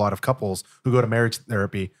 I know a lot of couples who go to marriage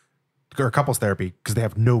therapy or couples therapy because they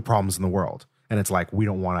have no problems in the world. And it's like, we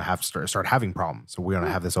don't want to have to start having problems. So we want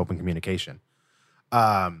to have this open communication.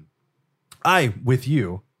 I, with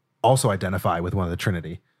you, also identify with one of the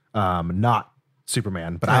Trinity. Not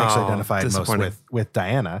Superman, but I actually identified most with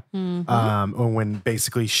Diana. When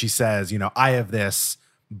basically she says, I have this,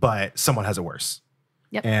 but someone has it worse.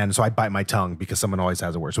 Yep. And so I bite my tongue because someone always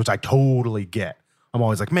has it worse, which I totally get. I'm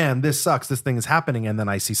always like, man, this sucks. This thing is happening. And then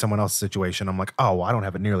I see someone else's situation. I'm like, oh, well, I don't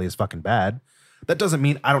have it nearly as fucking bad. That doesn't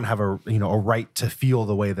mean I don't have a right to feel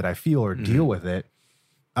the way that I feel or deal with it.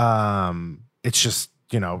 It's just,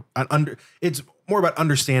 it's more about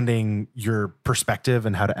understanding your perspective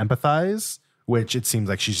and how to empathize, which it seems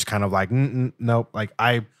like she's just kind of like, nope, like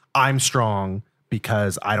I'm strong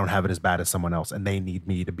because I don't have it as bad as someone else and they need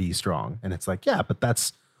me to be strong. And it's like, yeah, but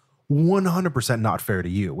that's 100% not fair to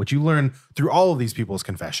you, which you learn through all of these people's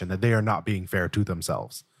confession that they are not being fair to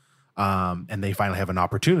themselves. And they finally have an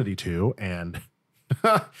opportunity to, and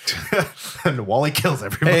Wally kills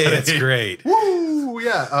everybody. Hey, that's great. Woo!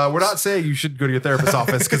 Yeah. We're not saying you should go to your therapist's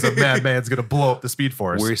office because a madman's going to blow up the Speed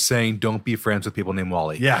Force. We're saying don't be friends with people named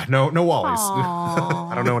Wally. Yeah. No Wallies.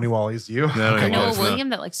 I don't know any Wallies. Do you? No, I know it's a William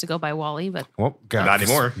that likes to go by Wally, but Well, God, Not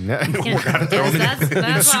anymore. Yeah.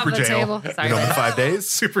 that's off super the jail. table. Sorry, In Lynn. 5 days.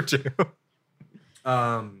 Super jail.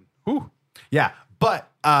 Yeah. But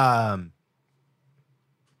I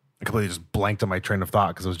completely just blanked on my train of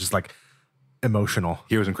thought because it was just like emotional.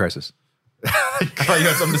 Heroes in Crisis. I thought you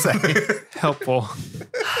had something to say. Helpful.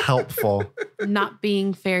 Helpful. Not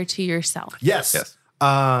being fair to yourself. Yes. Yes.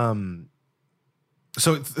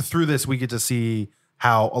 So through this, we get to see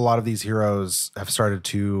how a lot of these heroes have started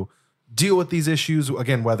to deal with these issues.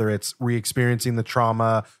 Again, whether it's re-experiencing the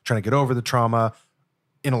trauma, trying to get over the trauma.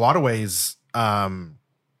 In a lot of ways, I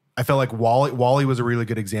felt like Wally was a really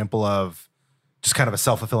good example of just kind of a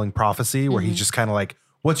self-fulfilling prophecy where he's just kind of like,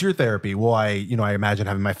 what's your therapy? Well, I imagine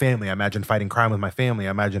having my family. I imagine fighting crime with my family.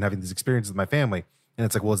 I imagine having these experiences with my family. And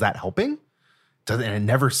it's like, well, is that helping? And it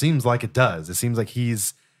never seems like it does. It seems like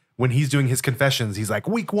when he's doing his confessions, he's like,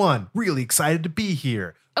 week 1, really excited to be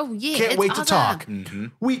here. Oh yeah, Can't it's wait to awesome.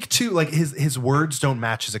 talk. Week 2, like his words don't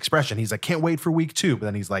match his expression. He's like, can't wait for week 2. But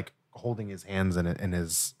then he's like holding his hands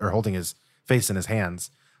holding his face in his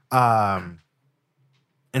hands. And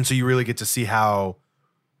so you really get to see how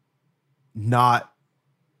not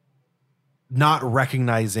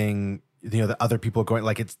recognizing, that other people are going,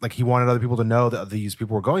 like, it's like he wanted other people to know that these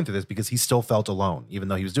people were going through this because he still felt alone, even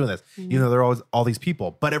though he was doing this, even though there were always all these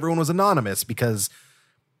people, but everyone was anonymous because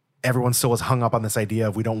everyone still was hung up on this idea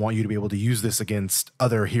of, we don't want you to be able to use this against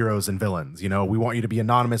other heroes and villains. We want you to be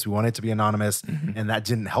anonymous. We want it to be anonymous. And that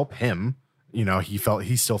didn't help him.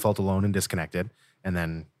 He still felt alone and disconnected. And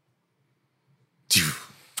then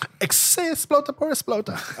explota por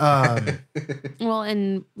explota. Well,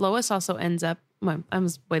 and Lois also ends up, I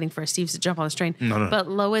was waiting for Steve to jump on this train, but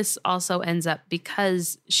Lois also ends up,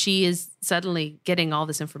 because she is suddenly getting all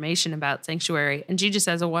this information about Sanctuary, and she just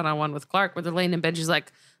has a one-on-one with Clark where they're laying in bed. She's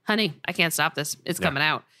like, honey, I can't stop this. It's coming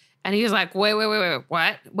out. And he's like, wait,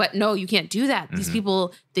 what? No, you can't do that. These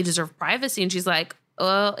people, they deserve privacy. And she's like,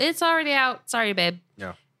 oh, it's already out. Sorry, babe.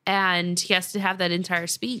 Yeah. And he has to have that entire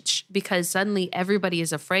speech because suddenly everybody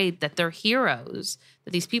is afraid that their heroes,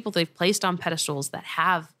 that these people they've placed on pedestals that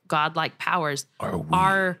have godlike powers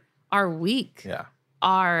are weak,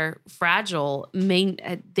 are fragile,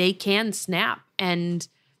 they can snap. And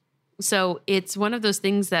so it's one of those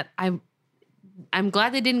things that I'm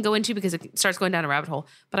glad they didn't go into, because it starts going down a rabbit hole.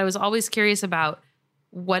 But I was always curious about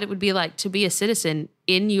what it would be like to be a citizen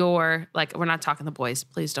in your, like, we're not talking the boys.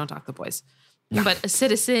 Please don't talk the boys. But a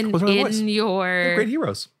citizen in your great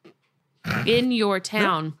heroes in your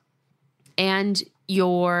town, and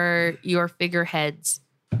your figureheads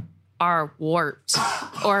are warped,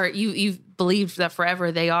 or you've believed that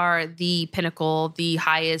forever they are the pinnacle, the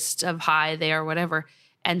highest of high, they are whatever,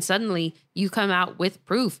 and suddenly you come out with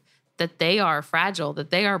proof that they are fragile,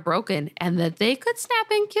 that they are broken, and that they could snap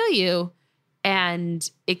and kill you,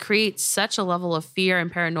 and it creates such a level of fear and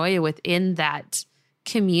paranoia within that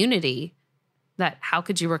community. That how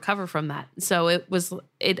could you recover from that? So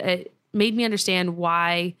it made me understand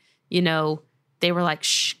why, they were like,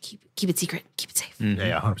 shh, keep it secret, keep it safe.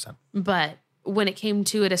 Yeah, 100%. But when it came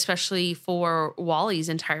to it, especially for Wally's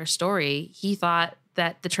entire story, he thought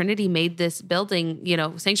that the Trinity made this building,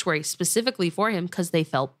 Sanctuary, specifically for him because they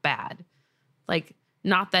felt bad. Like,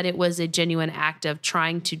 not that it was a genuine act of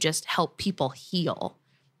trying to just help people heal,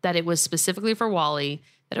 that it was specifically for Wally,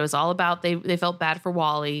 that it was all about they felt bad for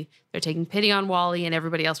Wally. They're taking pity on Wally, and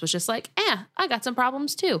everybody else was just like, I got some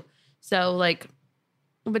problems too. So, like,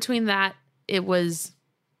 between that, it was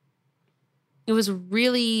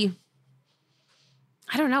really,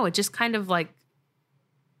 I don't know, it just kind of like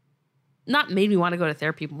not made me want to go to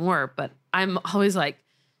therapy more, but I'm always like,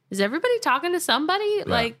 is everybody talking to somebody? Yeah,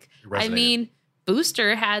 like, I mean,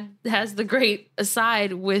 Booster has the great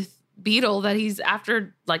aside with Beetle that he's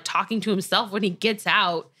after, like, talking to himself when he gets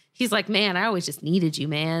out. He's like, man, I always just needed you,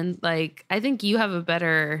 man. Like, I think you have a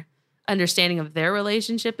better understanding of their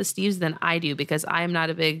relationship as Steve's than I do, because I am not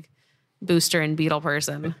a big Booster and Beetle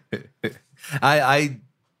person. It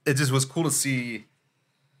just was cool to see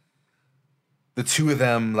the two of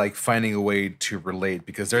them, like, finding a way to relate,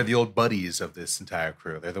 because they're the old buddies of this entire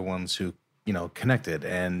crew. They're the ones who, connected,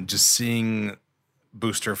 and just seeing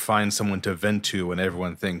Booster find someone to vent to when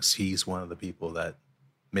everyone thinks he's one of the people that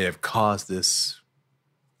may have caused this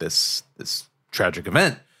tragic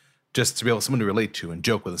event, just to be able to someone to relate to and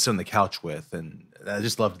joke with and sit on the couch with. And I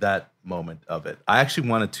just loved that moment of it. I actually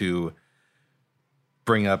wanted to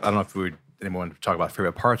bring up, I don't know if anyone wanted to talk about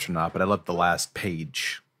favorite parts or not, but I loved the last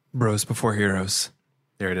page. Bros before heroes.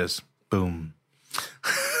 There it is. Boom.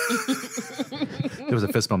 There was a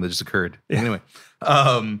fist bump that just occurred. Yeah. Anyway,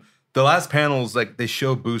 the last panels, like, they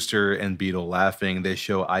show Booster and Beetle laughing. They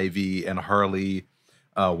show Ivy and Harley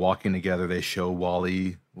walking together. They show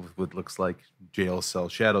Wally with what looks like jail cell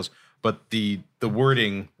shadows. But the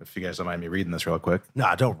wording, if you guys don't mind me reading this real quick.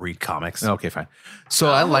 Nah, don't read comics. Okay, fine. So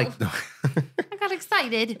I like... I got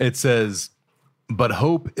excited. It says, but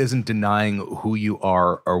hope isn't denying who you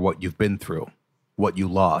are or what you've been through, what you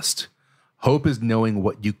lost. Hope is knowing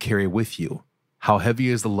what you carry with you. How heavy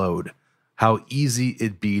is the load? How easy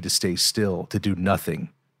it'd be to stay still, to do nothing,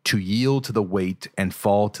 to yield to the weight and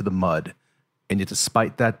fall to the mud. And yet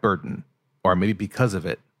despite that burden, or maybe because of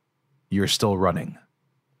it, you're still running.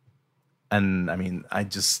 And I mean, I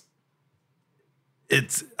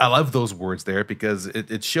love those words there, because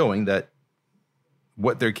it's showing that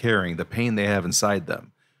what they're carrying, the pain they have inside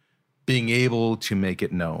them, being able to make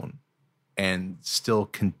it known and still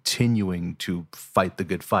continuing to fight the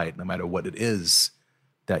good fight, no matter what it is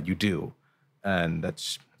that you do. And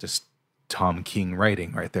that's just Tom King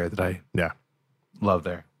writing right there that I love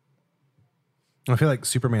there. I feel like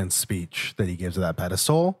Superman's speech that he gives to that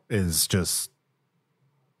pedestal is just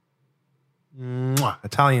Mwah.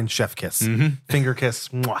 Italian chef kiss, finger kiss.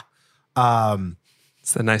 Mwah.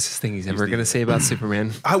 It's the nicest thing he's ever going to say about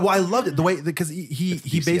Superman. I loved it the way because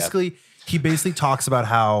he basically talks about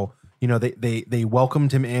how they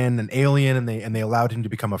welcomed him in an alien and they allowed him to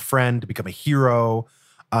become a friend, to become a hero,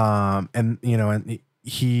 and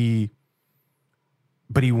he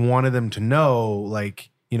wanted them to know, like,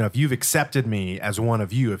 if you've accepted me as one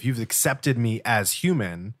of you, if you've accepted me as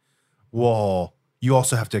human, well, you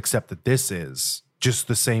also have to accept that this is just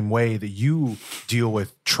the same way that you deal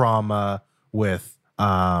with trauma, with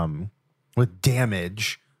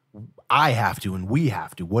damage. I have to, and we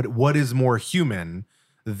have to. What is more human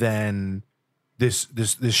than this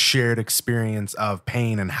shared experience of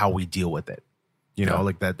pain and how we deal with it?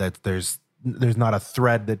 Like that there's not a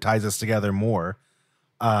thread that ties us together more.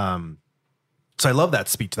 So I love that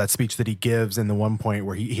speech that he gives in the one point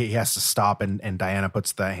where he has to stop and Diana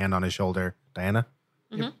puts the hand on his shoulder. Diana?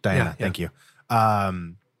 Mm-hmm. Diana, thank you.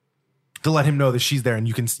 To let him know that she's there, and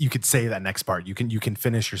you could say that next part. You can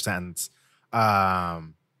finish your sentence.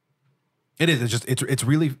 It's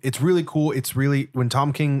really cool. It's really, when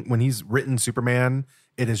Tom King, when he's written Superman,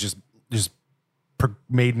 it has just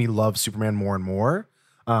made me love Superman more and more.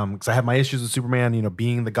 Because I have my issues with Superman,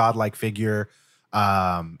 being the godlike figure.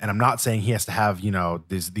 And I'm not saying he has to have,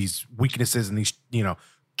 these weaknesses and these,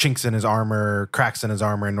 chinks in his armor, cracks in his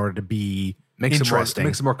armor in order to be interesting. It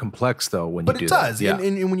makes it more complex though when but you do it does. that. Yeah.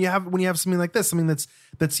 And when you have something like this, something that's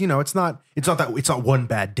it's not one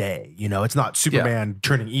bad day. It's not Superman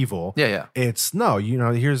turning evil. Yeah. It's no,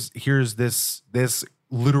 here's this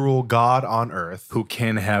literal God on earth who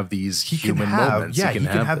can have these human moments. Yeah, he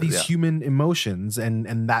can have these human emotions,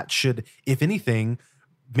 and that should, if anything,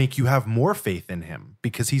 make you have more faith in him,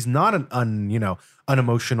 because he's not an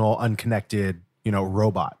unemotional, unconnected,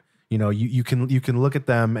 robot. You can look at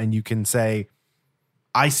them and you can say,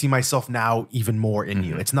 I see myself now even more in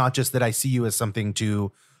you. It's not just that I see you as something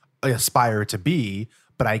to aspire to be,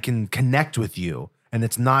 but I can connect with you. And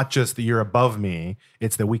it's not just that you're above me.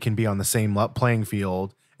 It's that we can be on the same playing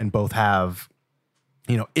field and both have,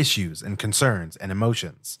 issues and concerns and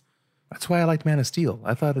emotions. That's why I liked Man of Steel.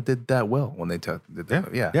 I thought it did that well when they did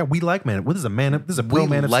that. Yeah. We like Man. This is a pro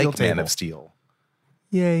Man of Steel table. Man of Steel.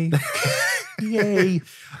 Yay. Yay.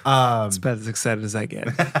 It's about as excited as I get.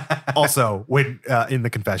 Also, when in the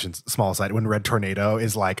Confessions, small side, when Red Tornado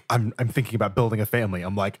is like, I'm thinking about building a family.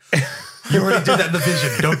 I'm like, you already did that in the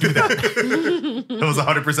Vision. Don't do that. It was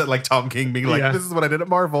 100% like Tom King being like, this is what I did at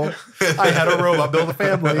Marvel. I had a robot build a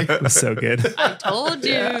family. It was so good. I told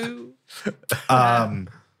you.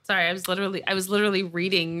 Sorry, I was literally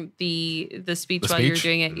reading the speech while you were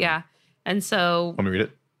doing it. Yeah. And so Want me to read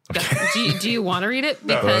it? do you want to read it?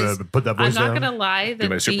 Because put that voice I'm not down. going to lie that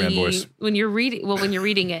my Superman voice. when you're reading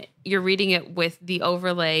it, you're reading it with the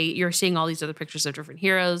overlay. You're seeing all these other pictures of different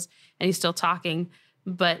heroes, and he's still talking.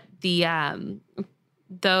 But the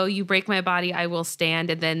though you break my body, I will stand,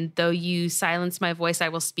 and then though you silence my voice, I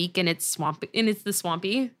will speak. And it's swampy, and it's the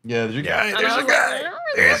swampy. Yeah, there's your guy.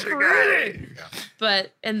 There's your guy.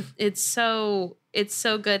 But it's so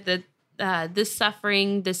good that. This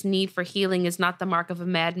suffering, this need for healing is not the mark of a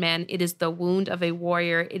madman. It is the wound of a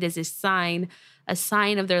warrior. It is a sign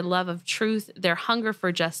of their love of truth, their hunger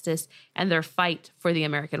for justice, and their fight for the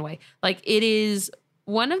American way. Like, it is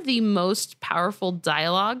one of the most powerful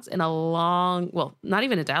dialogues in not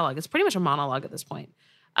even a dialogue. It's pretty much a monologue at this point,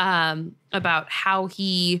 about how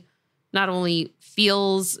he not only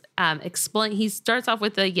feels, he starts off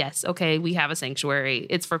with yes, okay, we have a sanctuary.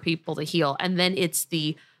 It's for people to heal. And then it's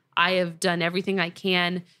I have done everything I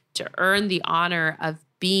can to earn the honor of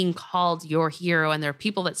being called your hero. And there are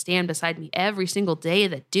people that stand beside me every single day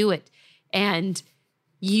that do it. And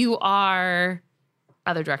you are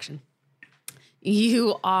other direction.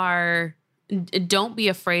 Don't be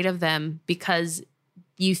afraid of them because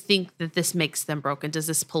you think that this makes them broken. Does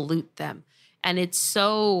this pollute them? And it's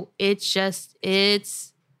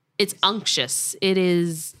unctuous. It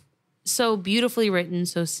is so beautifully written,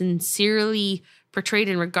 so sincerely portrayed,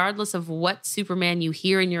 and regardless of what Superman you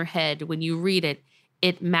hear in your head when you read it,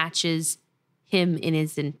 it matches him in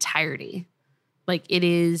his entirety. Like, it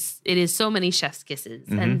is so many chef's kisses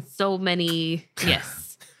and so many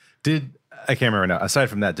yes. I can't remember now. Aside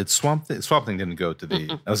from that, did Swamp Thing didn't go to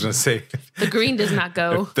the? I was going to say the green does not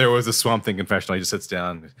go. If there was a Swamp Thing confessional, he just sits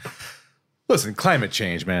down. Listen, climate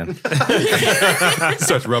change, man.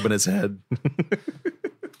 Starts rubbing his head.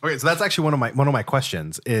 Okay, so that's actually one of my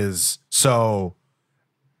questions is, so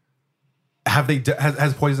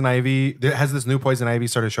has Poison Ivy, has this new Poison Ivy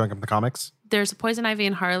started showing up in the comics? there's a Poison Ivy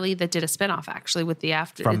and Harley that did a spinoff actually with the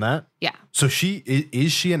after From that? Yeah, So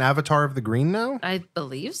is she an avatar of the green now? I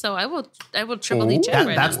believe so. I will triple check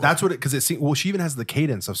right now. That's what it, because it seems, well, she even has the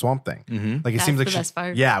cadence of Swamp Thing. Like it That's seems like the best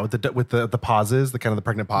part. yeah, with the pauses, the kind of the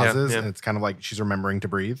pregnant pauses, yeah. and it's kind of like she's remembering to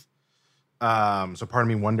breathe. So part of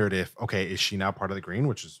me wondered if, okay, is she now part of the green,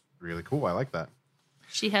 which is really cool. I like that.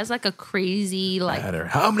 She has like a crazy, like Matter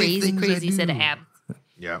how many things I crazy set of do. abs.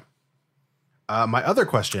 Yeah. My other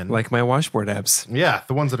question, Like my washboard abs. yeah,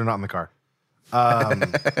 the ones that are not in the car.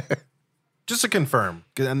 Just to confirm,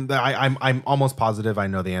 and I'm almost positive I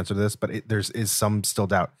know the answer to this, but is some still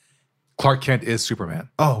doubt. Clark Kent is Superman.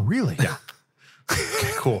 Oh, really? Yeah.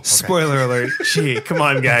 Okay, cool. Okay. Spoiler alert. Gee, come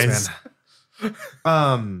on, guys.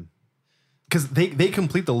 Because they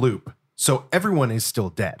complete the loop, so everyone is still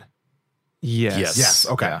dead. Yes. Yes.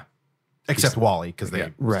 Okay. Yeah. Except Wally, because they Yeah.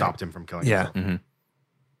 Right. stopped him from killing Yeah. himself.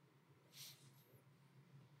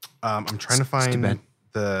 I'm trying to too find bad.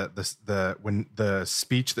 the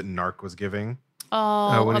speech that Narc was giving.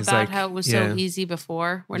 Oh, when he's about like- how it was yeah. so easy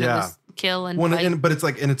before when it Yeah. was kill and Well,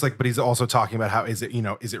 fight. but he's also talking about how is it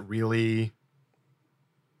really?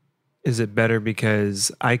 Is it better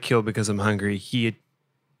because I kill because I'm hungry? He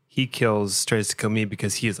tries to kill me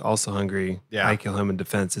because he is also hungry. Yeah. I kill him in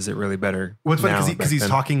defense. Is it really better? Well, it's funny now because back he's then?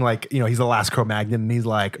 talking like he's the last Cro-Magnon, and he's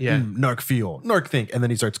like, Yeah. Narc feel, Narc think, and then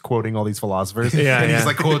he starts quoting all these philosophers. Yeah, and he yeah. just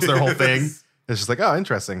like quotes their whole thing. It's just like, oh,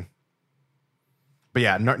 interesting. But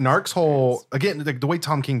yeah, Narc's whole, again, the way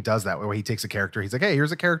Tom King does that, where he takes a character, he's like, hey,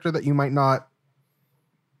 here's a character that you might not,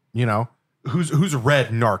 who's read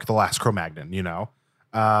Narc, the Last Cro-Magnon,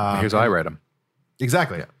 Here's how I read him.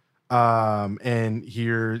 Exactly. And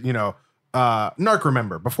here, Narc,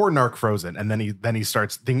 remember, before Narc Frozen, and then he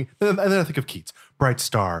starts thinking, and then I think of Keats, bright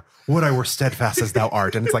star, would I were steadfast as thou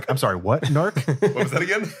art. And it's like, I'm sorry, what, Narc? What was that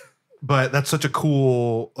again? But that's such a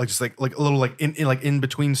cool, like, just like a little like in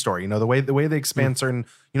between story, the way they expand certain,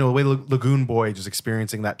 the way Lagoon Boy just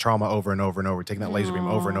experiencing that trauma over and over and over, taking that laser beam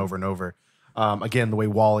over and over and over. Again, the way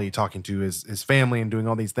Wally talking to his family and doing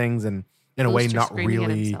all these things, and in a way Booster not screaming at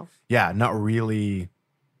really, himself. not really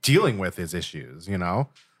dealing with his issues,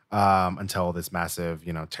 until this massive,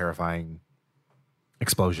 terrifying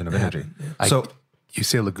explosion of energy. So You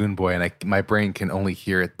say Lagoon Boy, and my brain can only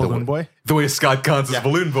hear it. Balloon Boy? The way Scott Cons is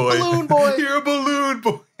Balloon Boy. Balloon Boy. You're a Balloon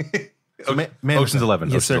Boy. So Man, Ocean's 11.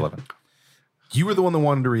 Yes, Ocean's sir. 11. you were the one that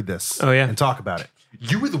wanted to read this. Oh, yeah. And talk about it.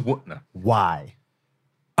 You were the one. No. Why?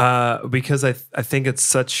 Because I think it's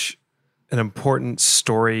such an important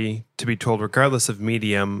story to be told, regardless of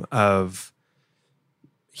medium, of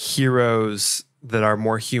heroes that are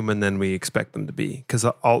more human than we expect them to be. Because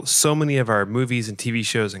so many of our movies and TV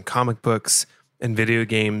shows and comic books and video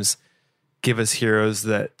games give us heroes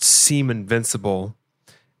that seem invincible.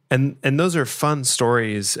 And those are fun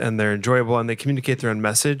stories, and they're enjoyable, and they communicate their own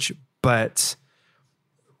message. But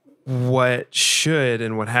what should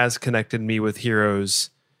and what has connected me with heroes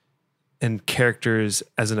and characters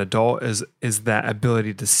as an adult is that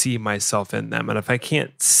ability to see myself in them. And if I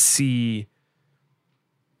can't see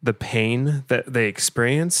the pain that they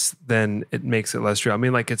experience, then it makes it less real. I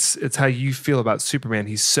mean, like it's how you feel about Superman.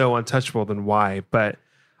 He's so untouchable, then why? But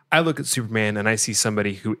I look at Superman and I see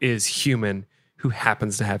somebody who is human who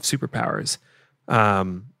happens to have superpowers.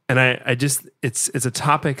 And I just, it's a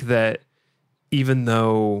topic that, even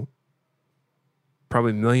though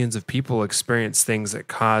probably millions of people experience things that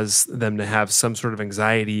cause them to have some sort of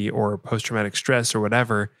anxiety or post-traumatic stress or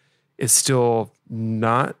whatever, is still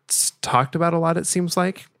not talked about a lot, it seems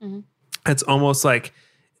like. It's almost like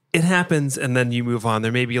it happens and then you move on.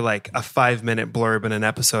 There may be like a 5-minute blurb in an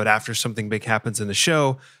episode after something big happens in the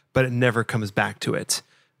show, but it never comes back to it.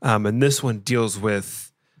 And this one deals with,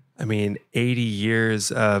 80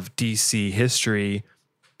 years of DC history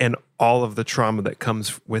and all of the trauma that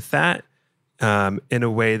comes with that, in a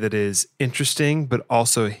way that is interesting, but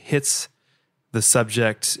also hits the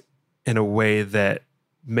subject in a way that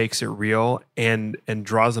makes it real and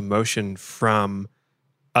draws emotion from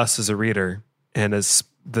us as a reader and as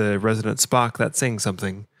the resident Spock that's saying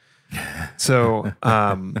something. So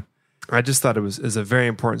I just thought is a very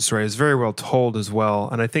important story. It's very well told as well.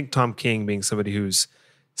 And I think Tom King, being somebody who's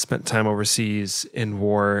spent time overseas in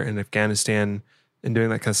war in Afghanistan and doing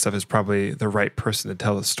that kind of stuff, is probably the right person to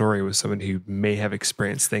tell the story with somebody who may have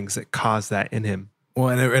experienced things that caused that in him. Well,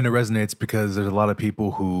 and it resonates because there's a lot of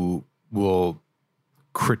people who will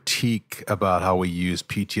critique about how we use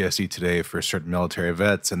PTSD today for certain military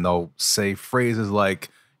vets, and they'll say phrases like,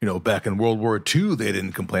 back in World War II, they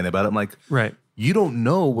didn't complain about it. I'm like, Right. you don't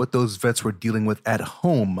know what those vets were dealing with at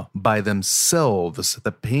home by themselves,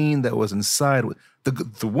 the pain that was inside.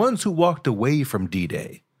 The ones who walked away from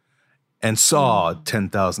D-Day, and saw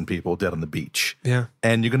 10,000 people dead on the beach. Yeah.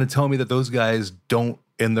 And you're going to tell me that those guys don't,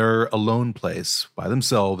 in their alone place by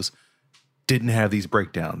themselves, didn't have these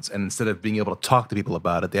breakdowns. And instead of being able to talk to people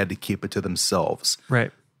about it, they had to keep it to themselves.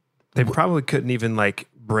 Right. They probably couldn't even like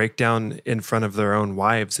break down in front of their own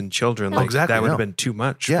wives and children. Like exactly, that would have no. been too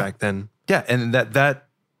much Yeah. back then. Yeah, and that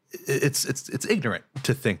it's ignorant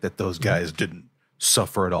to think that those guys didn't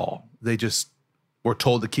suffer at all. They just were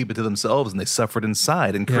told to keep it to themselves, and they suffered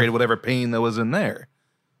inside and created whatever pain that was in there.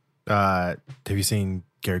 Have you seen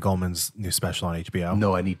Gary Goldman's new special on HBO?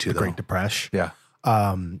 No, I need to. The though. Great Depression. Yeah,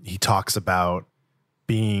 He talks about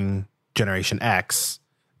being Generation X.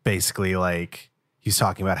 Basically, like he's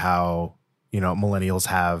talking about how millennials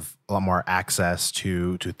have a lot more access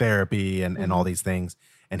to therapy and all these things.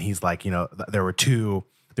 And he's like, there were two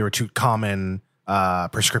common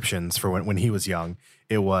prescriptions for when he was young.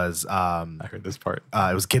 It was I heard this part.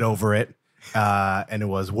 it was get over it. And it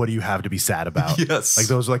was, what do you have to be sad about? Yes. Like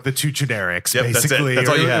those are like the two generics, Yep, that's it. basically. That's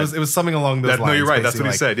all you Or had. It was something along those lines. No, you're right. That's what he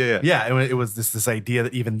basically. said. Yeah. Yeah, it was this idea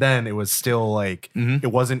that even then it was still like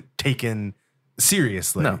it wasn't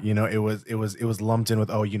seriously. No. It was lumped in with,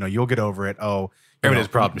 you'll get over it. Everyone has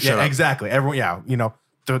problems. Shut Yeah, up. exactly. Everyone,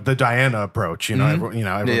 the Diana approach.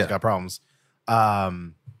 Everyone's got problems.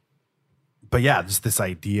 But yeah, just this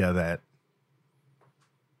idea that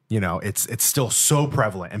it's still so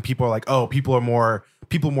prevalent, and people are like, people are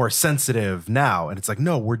more sensitive now, and it's like,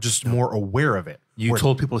 no, we're just more aware of it. You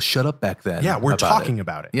told people to shut up back then. Yeah, we're about talking it.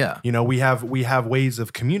 about it. Yeah. We have ways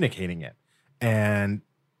of communicating it, and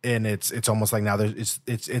it's almost like now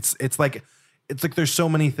it's like there's so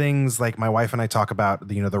many things. Like my wife and I talk about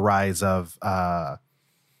the rise of of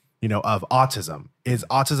autism. Is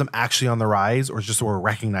autism actually on the rise, or just we're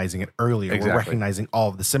recognizing it earlier? Exactly. We're recognizing all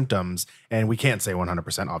of the symptoms, and we can't say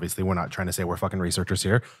 100%. Obviously, we're not trying to say we're fucking researchers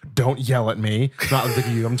here. Don't yell at me. Not like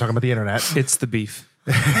you. I'm talking about the internet. It's the beef.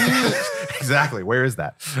 Exactly. Where is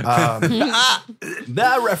that?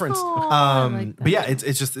 That reference. I like that. But yeah,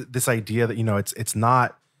 it's just this idea that it's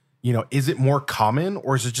not. Is it more common,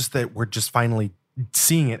 or is it just that we're just finally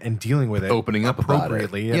seeing it and dealing with it, Opening up about it.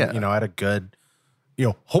 appropriately, Yeah. and at a good,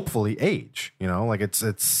 hopefully age. Like it's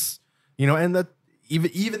and that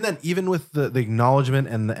even then, even with the acknowledgement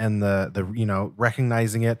and the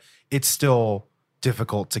recognizing it, it's still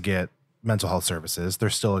difficult to get mental health services.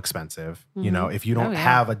 They're still expensive. If you don't Oh, yeah.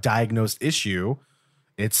 have a diagnosed issue,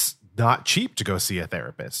 it's not cheap to go see a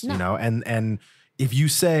therapist. No. And if you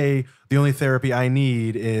say the only therapy I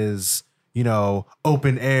need is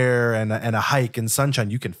open air and a hike and sunshine,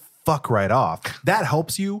 you can fuck right off. That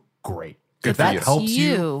helps you, great. Good If for that you. helps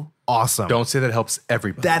you, awesome. Don't say that helps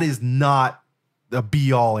everybody. That is not a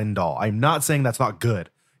be all end all. I'm not saying that's not good.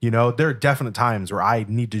 There are definite times where I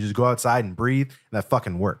need to just go outside and breathe, and that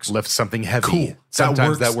fucking works. Lift something heavy. Cool.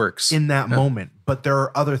 Sometimes that works. in that moment. But there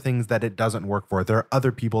are other things that it doesn't work for. There are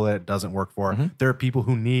other people that it doesn't work for. There are people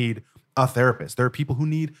who need a therapist. There are people who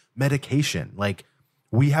need medication. Like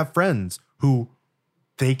we have friends who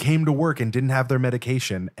they came to work and didn't have their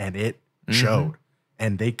medication, and it showed.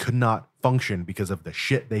 And they could not function because of the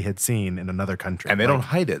shit they had seen in another country. And they Like, don't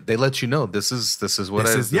hide it. They let you know this is what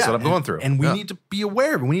I'm going through. And we Yeah. need to be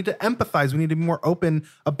aware of it. We need to empathize. We need to be more open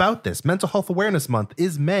about this. Mental Health Awareness Month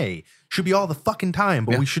is May. Should be all the fucking time,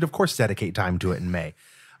 but we should of course dedicate time to it in May.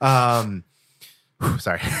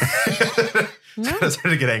 Sorry. I started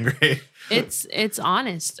to get angry. It's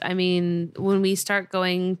honest. I mean, when we start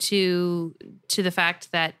going to the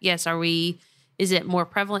fact that yes, is it more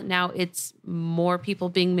prevalent now? It's more people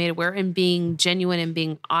being made aware and being genuine and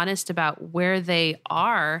being honest about where they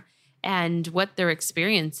are and what they're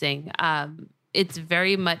experiencing. It's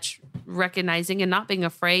very much recognizing and not being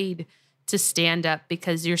afraid to stand up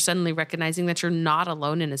because you're suddenly recognizing that you're not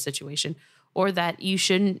alone in a situation, or that you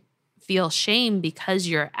shouldn't feel shame because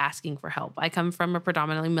you're asking for help. I come from a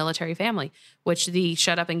predominantly military family, which the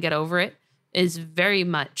shut up and get over it is very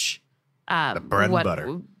much bread and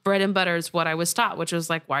butter. Bread and butter is what I was taught, which was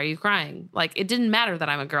like, why are you crying? Like, it didn't matter that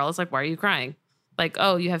I'm a girl. It's like, why are you crying? Like,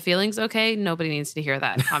 oh, you have feelings? Okay. Nobody needs to hear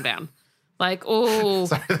that. Calm down. Like, oh,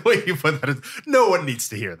 Sorry, the way you put that is no one needs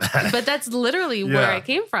to hear that. but that's literally where Yeah. I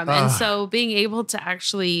came from. And so being able to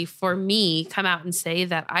actually, for me, come out and say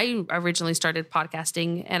that I originally started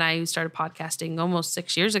podcasting, and I started podcasting almost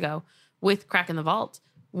 6 years ago with Crack in the Vault,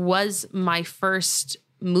 was my first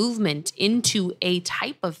movement into a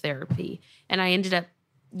type of therapy. And I ended up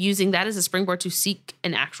using that as a springboard to seek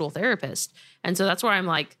an actual therapist. And so that's where I'm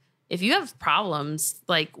like, if you have problems,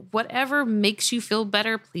 like whatever makes you feel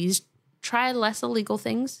better, please try less illegal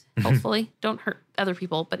things, hopefully. Don't hurt other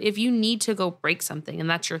people. But if you need to go break something and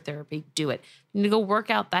that's your therapy, do it. If you need to go work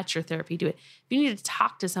out, that's your therapy, do it. If you need to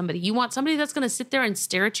talk to somebody, you want somebody that's going to sit there and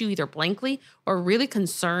stare at you either blankly or really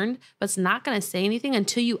concerned, but it's not going to say anything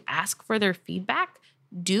until you ask for their feedback,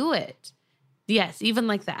 do it. Yes, even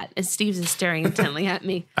like that. And Steve's is staring intently at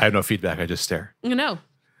me. I have no feedback. I just stare. No.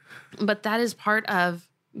 But that is part of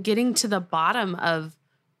getting to the bottom of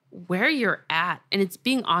where you're at. And it's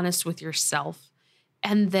being honest with yourself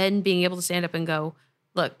and then being able to stand up and go,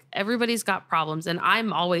 look, everybody's got problems. And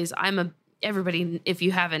everybody, if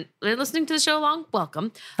you haven't been listening to the show long,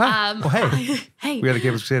 welcome. Well, hey. Hey. We got to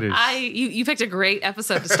give us credit. You picked a great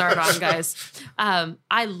episode to start on, guys.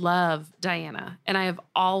 I love Diana, and I have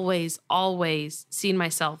always seen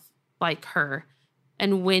myself like her.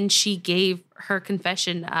 And when she gave her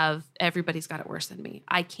confession of everybody's got it worse than me,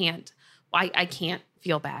 I can't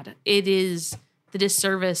feel bad. It is the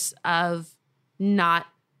disservice of not,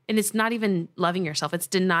 and it's not even loving yourself. It's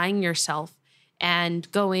denying yourself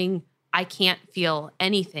and going, I can't feel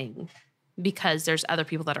anything because there's other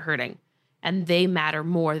people that are hurting and they matter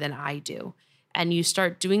more than I do. And you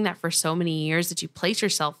start doing that for so many years that you place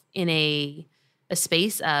yourself in a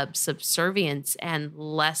space of subservience and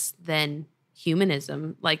less than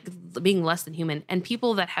humanism, like being less than human. And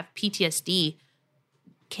people that have PTSD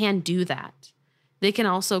can do that. They can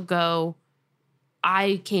also go,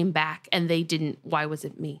 I came back and they didn't. Why was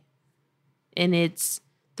it me? And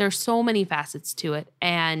there's so many facets to it.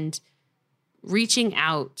 And reaching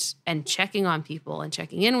out and checking on people and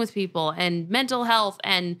checking in with people and mental health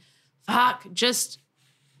and just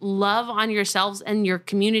love on yourselves and your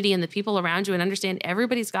community and the people around you and understand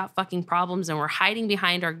everybody's got fucking problems and we're hiding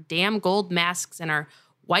behind our damn gold masks and our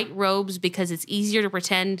white robes because it's easier to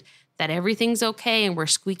pretend that everything's okay and we're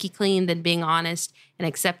squeaky clean than being honest and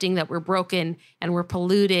accepting that we're broken and we're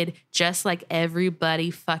polluted just like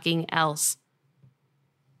everybody fucking else.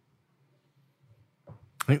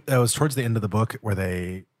 I think that was towards the end of the book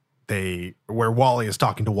where where Wally is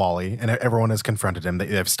talking to Wally and everyone has confronted him.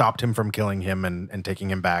 They've stopped him from killing him and taking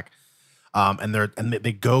him back. And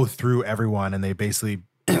they go through everyone and they basically,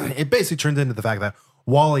 it basically turns into the fact that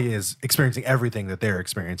Wally is experiencing everything that they're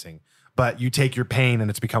experiencing, but you take your pain and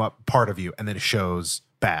it's become a part of you. And then it shows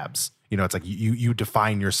Babs, it's like you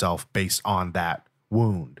define yourself based on that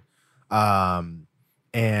wound. And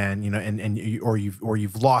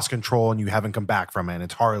you've lost control and you haven't come back from it. And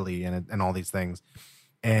it's Harley and all these things.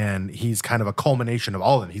 And he's kind of a culmination of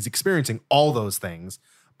all of them. He's experiencing all those things,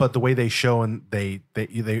 but the way they show and they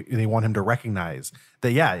want him to recognize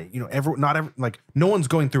that, no one's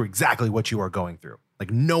going through exactly what you are going through.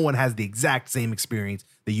 Like no one has the exact same experience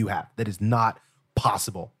that you have. That is not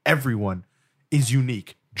possible. Everyone is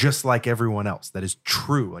unique, just like everyone else. That is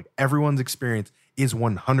true. Like everyone's experience is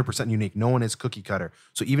 100% unique. No one is cookie cutter.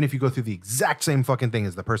 So even if you go through the exact same fucking thing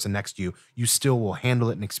as the person next to you, you still will handle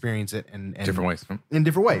it and experience it in different ways. In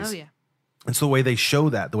different ways. Oh yeah. And so the way they show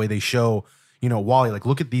Wally, like,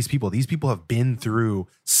 look at these people. These people have been through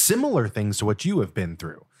similar things to what you have been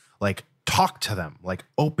through. Like, talk to them. Like,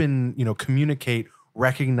 open, communicate,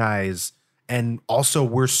 recognize, and also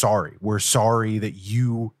we're sorry. We're sorry that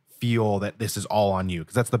you feel that this is all on you.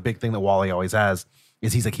 Because that's the big thing that Wally always has,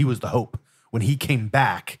 is he's like, he was the hope. When he came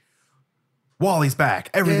back, Wally's back.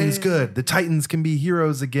 Everything's good. The Titans can be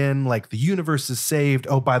heroes again. Like, the universe is saved.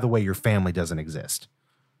 Oh, by the way, your family doesn't exist.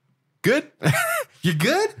 Good? You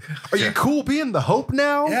good? Are you cool being the hope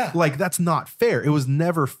now? Yeah. Like, that's not fair. It was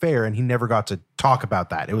never fair, and he never got to talk about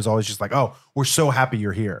that. It was always just like, oh, we're so happy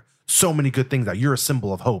you're here. So many good things. You're a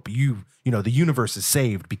symbol of hope. The universe is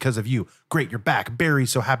saved because of you. Great, you're back.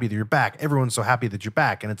 Barry's so happy that you're back. Everyone's so happy that you're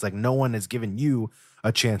back. And it's like, no one has given you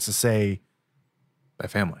a chance to say, my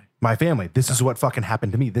family. This is what fucking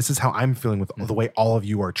happened to me. This is how I'm feeling with the way all of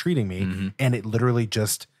you are treating me. Mm-hmm. And it literally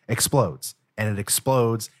just explodes. And it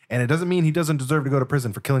explodes. And it doesn't mean he doesn't deserve to go to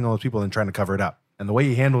prison for killing all those people and trying to cover it up. And the way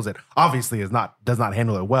he handles it obviously does not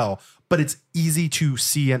handle it well. But it's easy to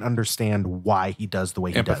see and understand why he does the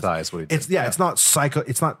way he does. Empathize what he does. It's not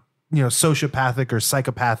sociopathic or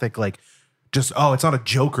psychopathic, like just, it's not a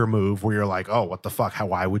Joker move where you're like, oh, what the fuck?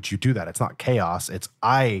 Why would you do that? It's not chaos. It's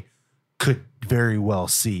I could very well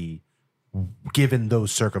see, given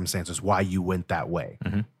those circumstances, why you went that way.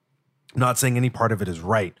 Mm-hmm. Not saying any part of it is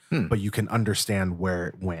right, but you can understand where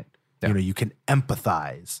it went. Yeah. You can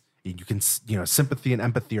empathize. You can, sympathy and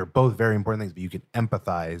empathy are both very important things, but you can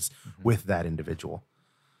empathize with that individual.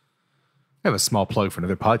 I have a small plug for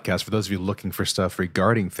another podcast for those of you looking for stuff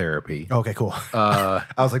regarding therapy. Okay, cool. I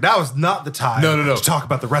was like, that was not the time to talk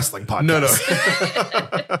about the wrestling podcast.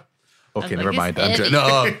 No. Okay, like, never it's mind. heavy.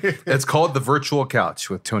 No, it's called The Virtual Couch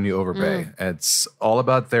with Tony Overbay. It's all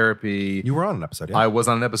about therapy. You were on an episode, yeah? I was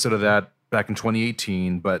on an episode of that back in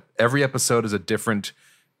 2018, but every episode is a different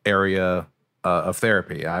area of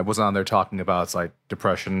therapy. I was on there talking about it's like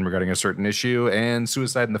depression regarding a certain issue and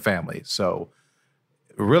suicide in the family. So,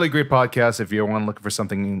 really great podcast if you're one looking for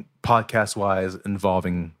something podcast wise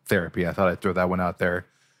involving therapy. I thought I'd throw that one out there.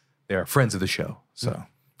 They are friends of the show. So,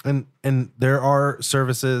 And there are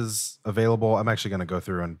services available. I'm actually going to go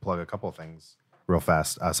through and plug a couple of things real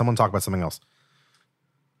fast. Someone talk about something else.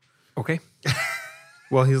 Okay.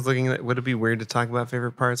 Well, he's looking at. Would it be weird to talk about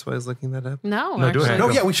favorite parts while he's looking that up? No, No, do it. actually. No,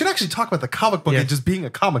 yeah, we should actually talk about the comic book Yeah. and just being a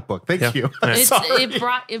comic book. Thank Yeah. you.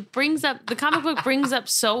 Yeah. It brings up the comic book brings up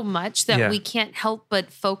so much that Yeah. we can't help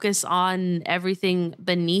but focus on everything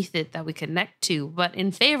beneath it that we connect to. But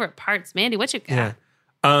in favorite parts, Mandy, what you got?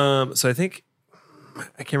 Yeah. So I think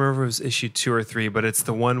I can't remember if it was issue 2 or 3, but it's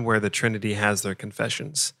the one where the Trinity has their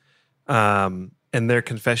confessions. And their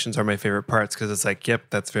confessions are my favorite parts because it's like, yep,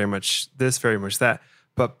 that's very much this, very much that.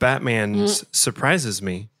 But Batman surprises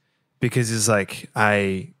me because he's like,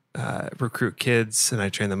 I recruit kids and I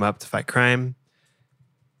train them up to fight crime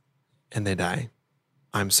and they die.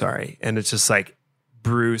 I'm sorry. And it's just like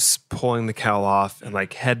Bruce pulling the cowl off and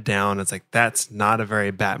like head down. It's like, that's not a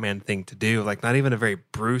very Batman thing to do. Like not even a very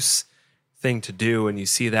Bruce thing to do. And you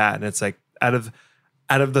see that. And it's like out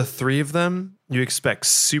of the 3 of them, you expect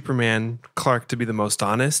Superman, Clark to be the most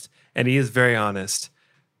honest. And he is very honest.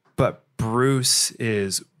 But Bruce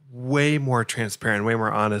is way more transparent, way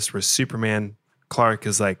more honest, where Superman, Clark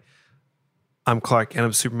is like, I'm Clark and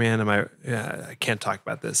I'm Superman. I can't talk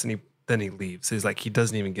about this. And then he leaves. He's like, he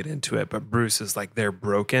doesn't even get into it. But Bruce is like, they're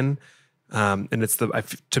broken. And it's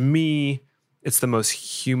to me, it's the most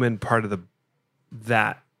human part of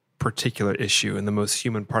that particular issue and the most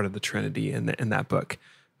human part of the Trinity in that book.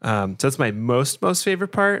 So that's my most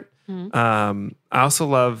favorite part. I also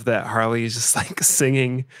love that Harley is just like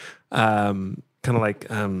singing, kind of like,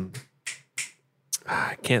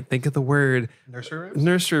 I can't think of the word.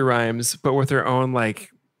 Nursery rhymes, but with her own like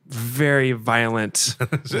very violent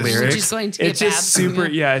lyrics. She's going to get It's just babs. super.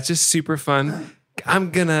 Yeah, it's just super fun.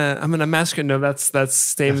 I'm gonna massacre. No, that's Stames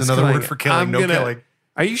That's another killing. word for killing. Killing.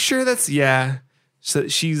 Are you sure that's yeah? So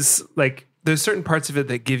she's like, there's certain parts of it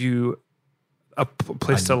that give you a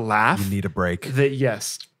place to laugh. You need a break. That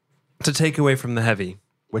yes, to take away from the heavy.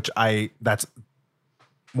 That's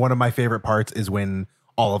one of my favorite parts is when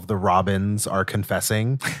all of the Robins are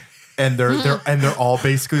confessing. And they're all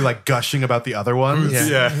basically like gushing about the other ones.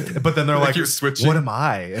 Yeah. But then they're like, you're switching. what am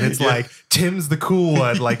I? And it's like, Tim's the cool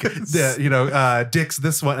one. Like, Dick's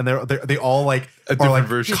this one. And they all like are different like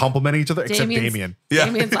version. complimenting each other except Damien.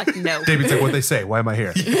 Damien's like, no. Damien's like, what'd they say? Why am I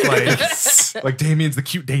here? Like Damien's the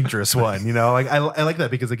cute, dangerous one. You know, like I like that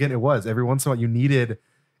because again, it was every once in a while you needed.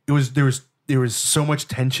 There was so much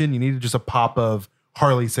tension. You needed just a pop of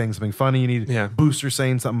Harley saying something funny. You needed Booster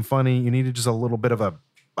saying something funny. You needed just a little bit of a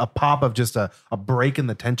pop of just a break in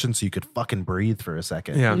the tension so you could fucking breathe for a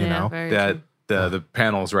second. Yeah. You know? very that true. the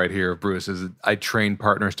panels right here of Bruce is I train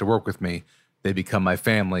partners to work with me. They become my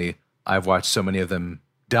family. I've watched so many of them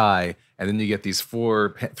die. And then you get these 3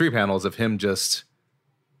 panels of him just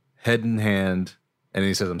head in hand. And then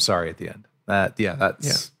he says, I'm sorry at the end.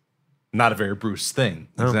 That's not a very Bruce thing.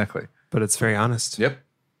 No. Exactly. But it's very honest. Yep.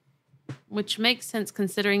 Which makes sense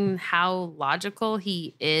considering how logical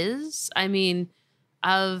he is. I mean,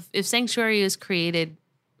 if Sanctuary is created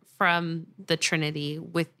from the Trinity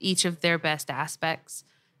with each of their best aspects,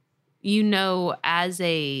 you know, as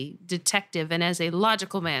a detective and as a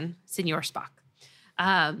logical man, Senor Spock,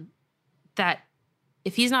 that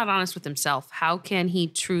if he's not honest with himself, how can he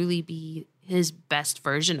truly be his best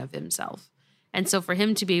version of himself? And so for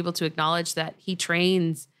him to be able to acknowledge that he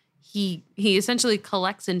trains, he essentially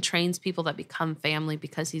collects and trains people that become family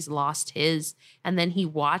because he's lost his, and then he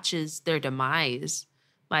watches their demise.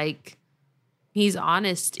 Like, he's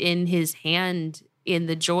honest in his hand in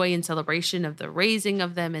the joy and celebration of the raising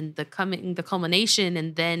of them and the culmination,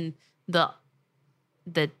 and then the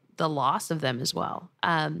loss of them as well.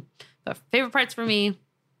 But favorite parts for me,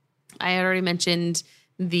 I had already mentioned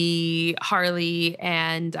the Harley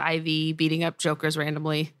and Ivy beating up jokers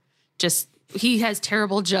randomly. Just, he has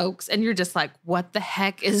terrible jokes and you're just like, what the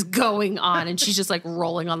heck is going on? And she's just like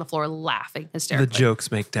rolling on the floor laughing hysterically. The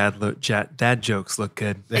jokes make dad jokes look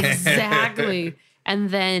good. Exactly. And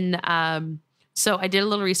then, so I did a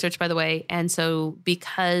little research, by the way. And so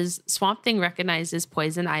because Swamp Thing recognizes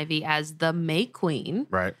Poison Ivy as the May Queen,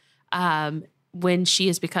 Right. when she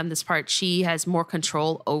has become this part, she has more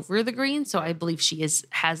control over the green. So I believe she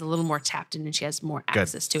has a little more tapped in and she has more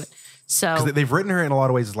access to it. So Because they've written her in a lot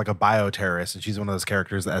of ways as like a bioterrorist, and she's one of those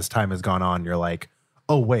characters that as time has gone on, you're like,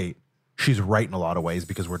 oh, wait, she's right in a lot of ways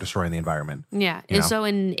because we're destroying the environment. yeah. You And know? so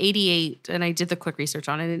in 88, and I did the quick research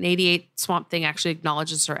on it, in 88, Swamp Thing actually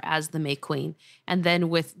acknowledges her as the May Queen. And then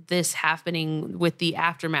with this happening, with the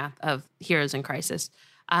aftermath of Heroes in Crisis,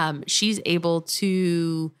 she's able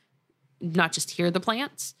to not just hear the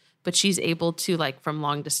plants, but she's able to, like, from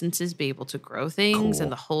long distances, be able to grow things Cool.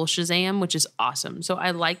 and the whole Shazam, which is awesome. So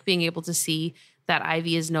I like being able to see that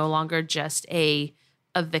Ivy is no longer just a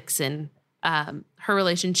vixen. Her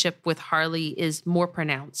relationship with Harley is more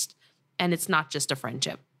pronounced, and it's not just a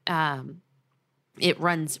friendship. It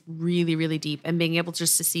runs really, really deep, and being able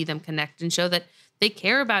just to see them connect and show that they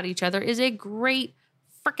care about each other is a great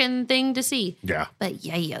freaking thing to see. Yeah. But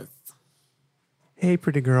yes. Hey,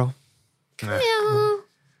 pretty girl. Yeah.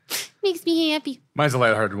 Makes me happy. Mine's a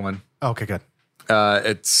lighthearted one. Okay, good.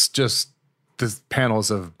 It's just the panels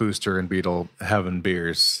of Booster and Beetle having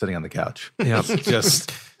beers sitting on the couch. Yeah.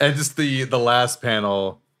 just the last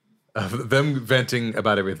panel of them venting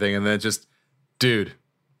about everything, and then just, dude,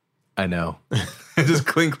 I know. Just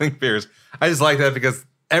clink beers. I just like that because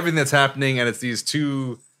everything that's happening, and it's these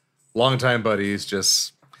two longtime buddies,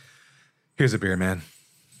 just, here's a beer, man.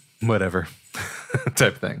 Whatever.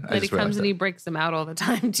 Type thing. But he comes and he breaks them out all the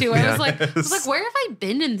time too. I was like, where have I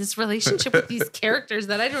been in this relationship with these characters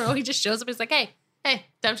that I don't know? He just shows up. He's like, hey,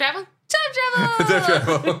 time travel.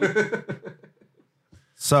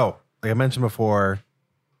 So, like I mentioned before,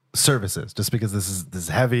 services. Just because this is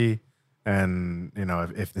heavy, and you know,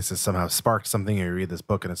 if this has somehow sparked something, or you read this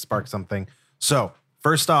book and it sparked something. So,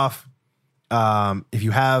 first off, if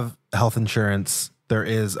you have health insurance, there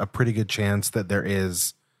is a pretty good chance that there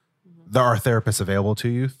are therapists available to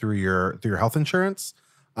you through your health insurance.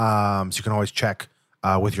 So you can always check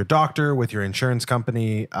with your doctor, with your insurance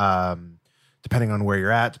company. Depending on where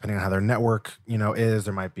you're at, depending on how their network, is,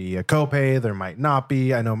 there might be a copay, there might not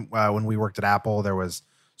be. I know when we worked at Apple, there was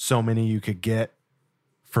so many you could get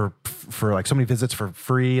for like so many visits for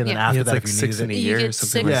free, and then Yeah. after It's that, like if you 6 needed in a it, year You or get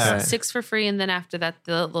something six, like that. six for free, and then after that,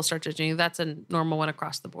 they'll start charging you. That's a normal one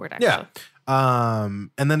across the board, actually. yeah.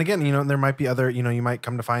 And then again, there might be other, you might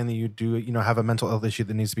come to find that you do, have a mental health issue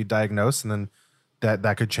that needs to be diagnosed, and then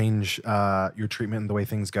that could change your treatment and the way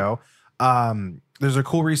things go. There's a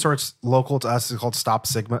cool resource local to us. It's called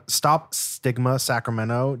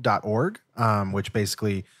StopStigmaSacramento.org, which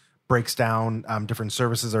basically breaks down different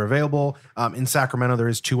services that are available. In Sacramento, there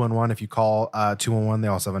is 211. If you call 211, they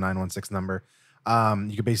also have a 916 number.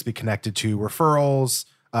 You can basically be connected to referrals,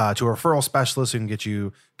 to a referral specialist who can get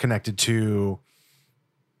you connected to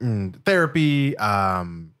therapy,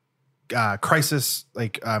 crisis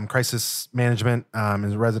management,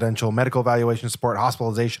 and residential medical evaluation support,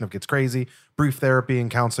 hospitalization if it gets crazy, brief therapy and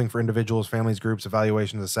counseling for individuals, families, groups,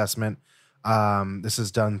 evaluations, assessment. This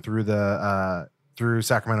is done through through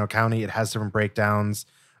Sacramento County. It has different breakdowns.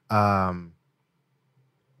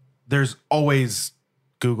 There's always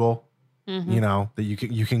Google, that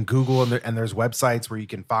you can Google, and there's websites where you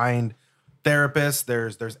can find therapists.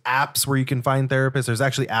 There's apps where you can find therapists. There's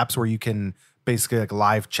actually apps where you can basically like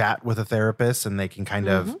live chat with a therapist, and they can kind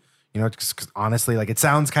of, cause honestly, like it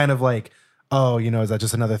sounds kind of like, oh, is that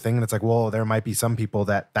just another thing? And it's like, well, there might be some people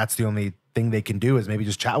that's the only thing they can do is maybe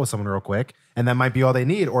just chat with someone real quick, and that might be all they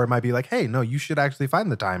need. Or it might be like, hey, no, you should actually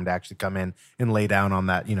find the time to actually come in and lay down on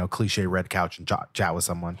that, cliche red couch and chat with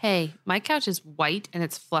someone. Hey, my couch is white and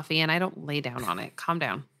it's fluffy, and I don't lay down on it. Calm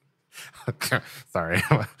down. Sorry.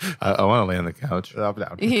 I want to lay on the couch. Up,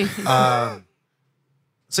 down.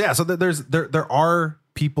 So yeah, so there are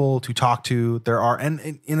people to talk to. There are,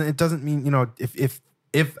 and it doesn't mean,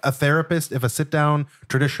 if a therapist, if a sit down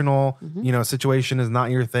traditional, situation is not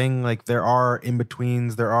your thing, like there are in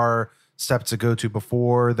betweens, there are steps to go to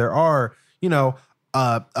before, there are,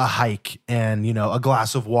 a hike and, a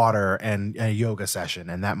glass of water and a yoga session.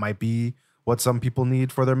 And that might be what some people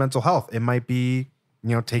need for their mental health. It might be,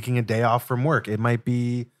 taking a day off from work. It might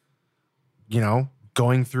be,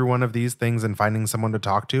 going through one of these things and finding someone to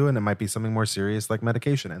talk to. And it might be something more serious like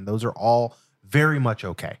medication. And those are all very much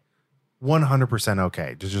okay. 100%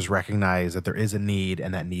 okay to just recognize that there is a need,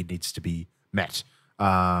 and that need needs to be met.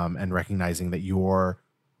 And recognizing that your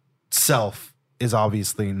self is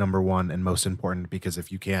obviously number one and most important, because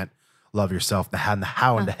if you can't love yourself,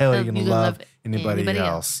 how in the hell are you going to love anybody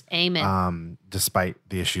else? Amen. Despite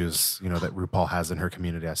the issues, that RuPaul has in her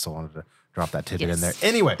community. I still wanted to drop that tidbit in there.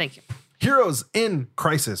 Anyway, Thank you. Heroes in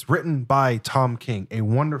Crisis, written by Tom King. A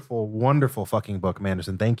wonderful, wonderful fucking book,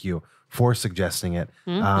 Manderson. Thank you for suggesting it.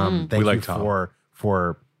 Thank We you like Tom.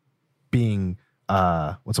 for being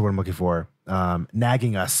what's the word I'm looking for?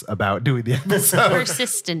 Nagging us about doing the episode.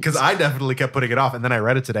 Persistent. Because I definitely kept putting it off, and then I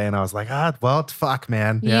read it today, and I was like, well, fuck,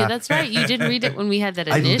 man. Yeah, that's right. You didn't read it when we had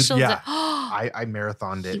that I did- initial. yeah. Oh, I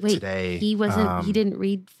marathoned it wait, today. he wasn't. He didn't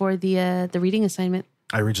read for the reading assignment.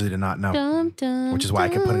 I originally did not know, Dum, dum, which is why I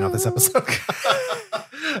kept putting off this dum. episode.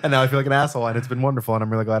 And now I feel like an asshole, and it's been wonderful, and I'm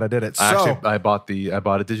really glad I did it. So, I bought it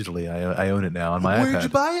digitally. I own it now on my where'd iPad. you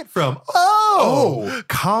buy it from? Oh,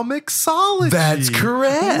 Comixology. That's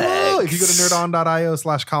correct. Whoa. If you go to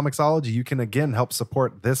nerdon.io/Comixology, you can again help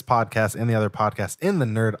support this podcast and the other podcasts in the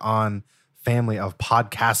Nerd On family of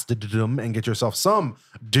podcastdom and get yourself some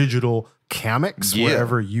digital comics Yeah.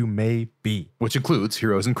 wherever you may be. Which includes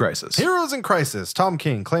Heroes in Crisis. Heroes in Crisis, Tom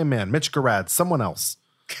King, Clayman, Mitch Garad, someone else.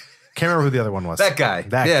 Can't remember who the other one was. That guy.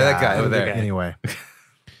 Yeah, that guy over there. Anyway,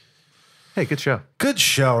 Hey, good show. good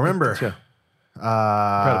show. Remember, Good show.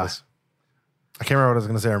 Proud of us. I can't remember what I was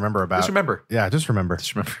going to say. Remember about. Just remember. Yeah, just remember.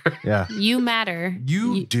 Just remember. Yeah, You matter.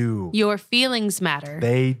 you do. Your feelings matter.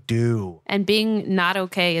 They do. And being not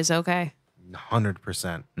okay is okay.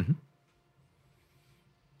 100%.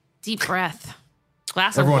 Deep breath.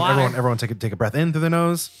 Glass of water. Everyone, take a breath in through the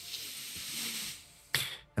nose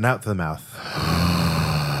and out through the mouth.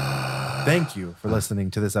 Thank you for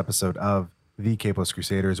listening to this episode of The Capeless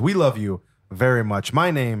Crusaders. We love you very much.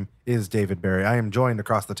 My name is David Barry. I am joined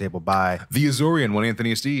across the table by The Azorian, one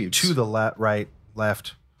Anthony Steves. to the right,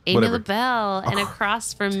 left. Amy whatever. LaBelle. And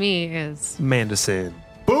across from me is Mandison.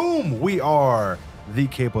 Boom! We are The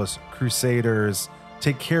Capeless Crusaders.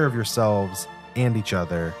 Take care of yourselves and each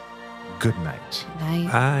other. Good night. night.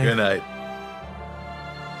 Hi. Good night.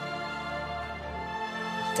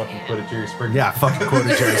 Yeah, fucking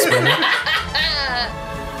quoted Jerry Springer.